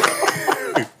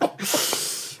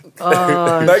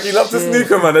 Nike love to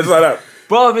snooker, man. It's like that.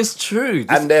 Bro, it's true.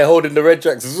 And they're holding the red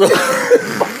jacks as well.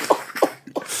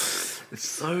 It's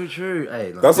so true.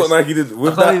 Hey, like, That's what this- Nike did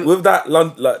with can't that even- with that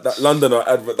that Londoner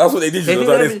advert. That's what they did. They You know, did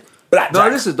like every- this blackjack. No,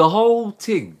 listen, the whole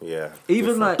thing. Yeah.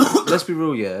 Even like, let's be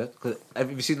real, yeah. 'Cause have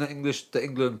you seen the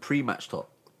England pre-match top?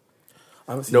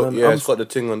 I haven't seen No, none. yeah, I'm it's got the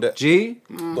thing on there. G,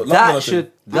 Londoner that thing.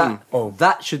 should Oh.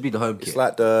 that should be the home It's kit.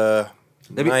 like the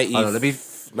Let me- 90, hold on, let me-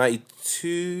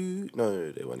 92.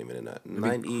 No, they weren't even in that. me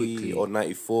 90 quickly- or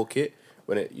 94 kit.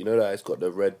 When it, you know that it's got the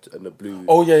red and the blue.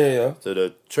 Oh yeah. So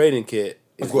the training kit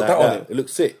is It's got like that on that. it. It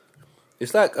looks sick.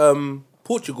 It's like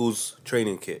Portugal's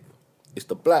training kit. It's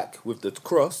the black with the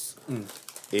cross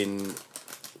in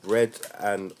red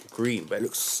and green, but it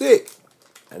looks sick.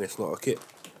 And it's not a kit.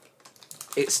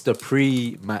 It's the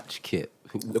pre-match kit.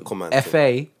 The command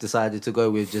FA decided to go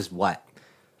with just white,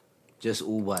 just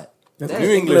all white. That's The There.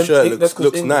 New England shirt That's looks 'cause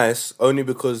England- nice only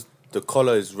because the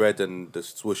collar is red and the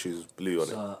swoosh is blue on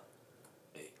it.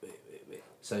 Wait.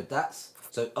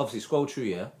 So obviously scroll through,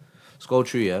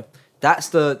 yeah. That's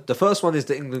the first one is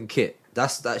the England kit.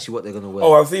 That's actually what they're gonna wear.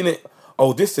 Oh, I've seen it.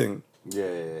 Oh, this thing. Yeah.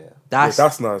 Yeah, that's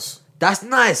that's nice. that's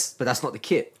nice, but that's not the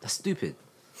kit. That's stupid.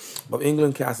 But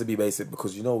England has to be basic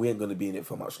because you know we ain't gonna be in it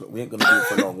for much. Look, we ain't gonna be in it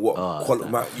for long.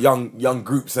 What young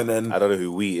groups and then I don't know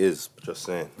who we is. Just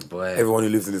saying. Boy. everyone who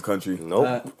lives in this country.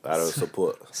 Nope. I don't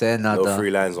support. Saying No that,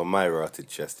 3 lines on my rotted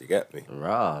chest. You get me?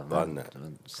 Rah, Bun man.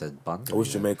 that. Said bun. I wish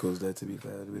Jamaica was there. To be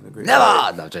fair, it'd been a great.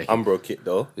 Never. No, joking. Umbro kit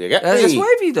though. You get It's me?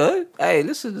 wavy though. Hey,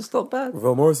 listen, it's not bad.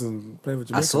 Ravel Morrison playing for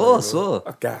Jamaica. saw.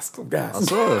 I'm gassed. I'm gassed. I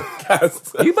saw.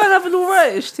 gassed. You might have an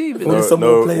alright-ish team. You know? Only some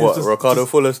more players what? just- Ricardo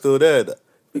Fuller's still there.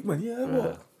 Big man, yeah.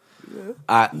 What?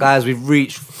 Alright, guys, we've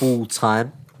reached full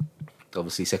time.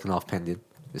 Obviously, second half pending.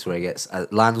 This is where it gets.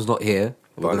 Lionel's not here.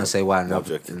 We're Bun going to it. say why No in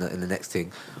joking. the next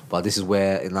thing. But this is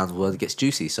where, in Lionel's world, it gets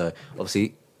juicy. So,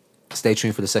 obviously, stay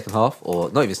tuned for the second half. Or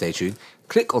not even stay tuned.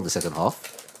 Click on the second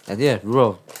half. And yeah,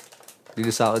 Rural, lead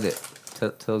us out with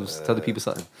it. Tell the people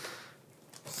something.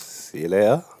 See you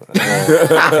later.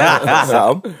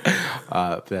 Sam.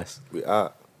 Bless. We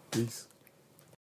out. Peace.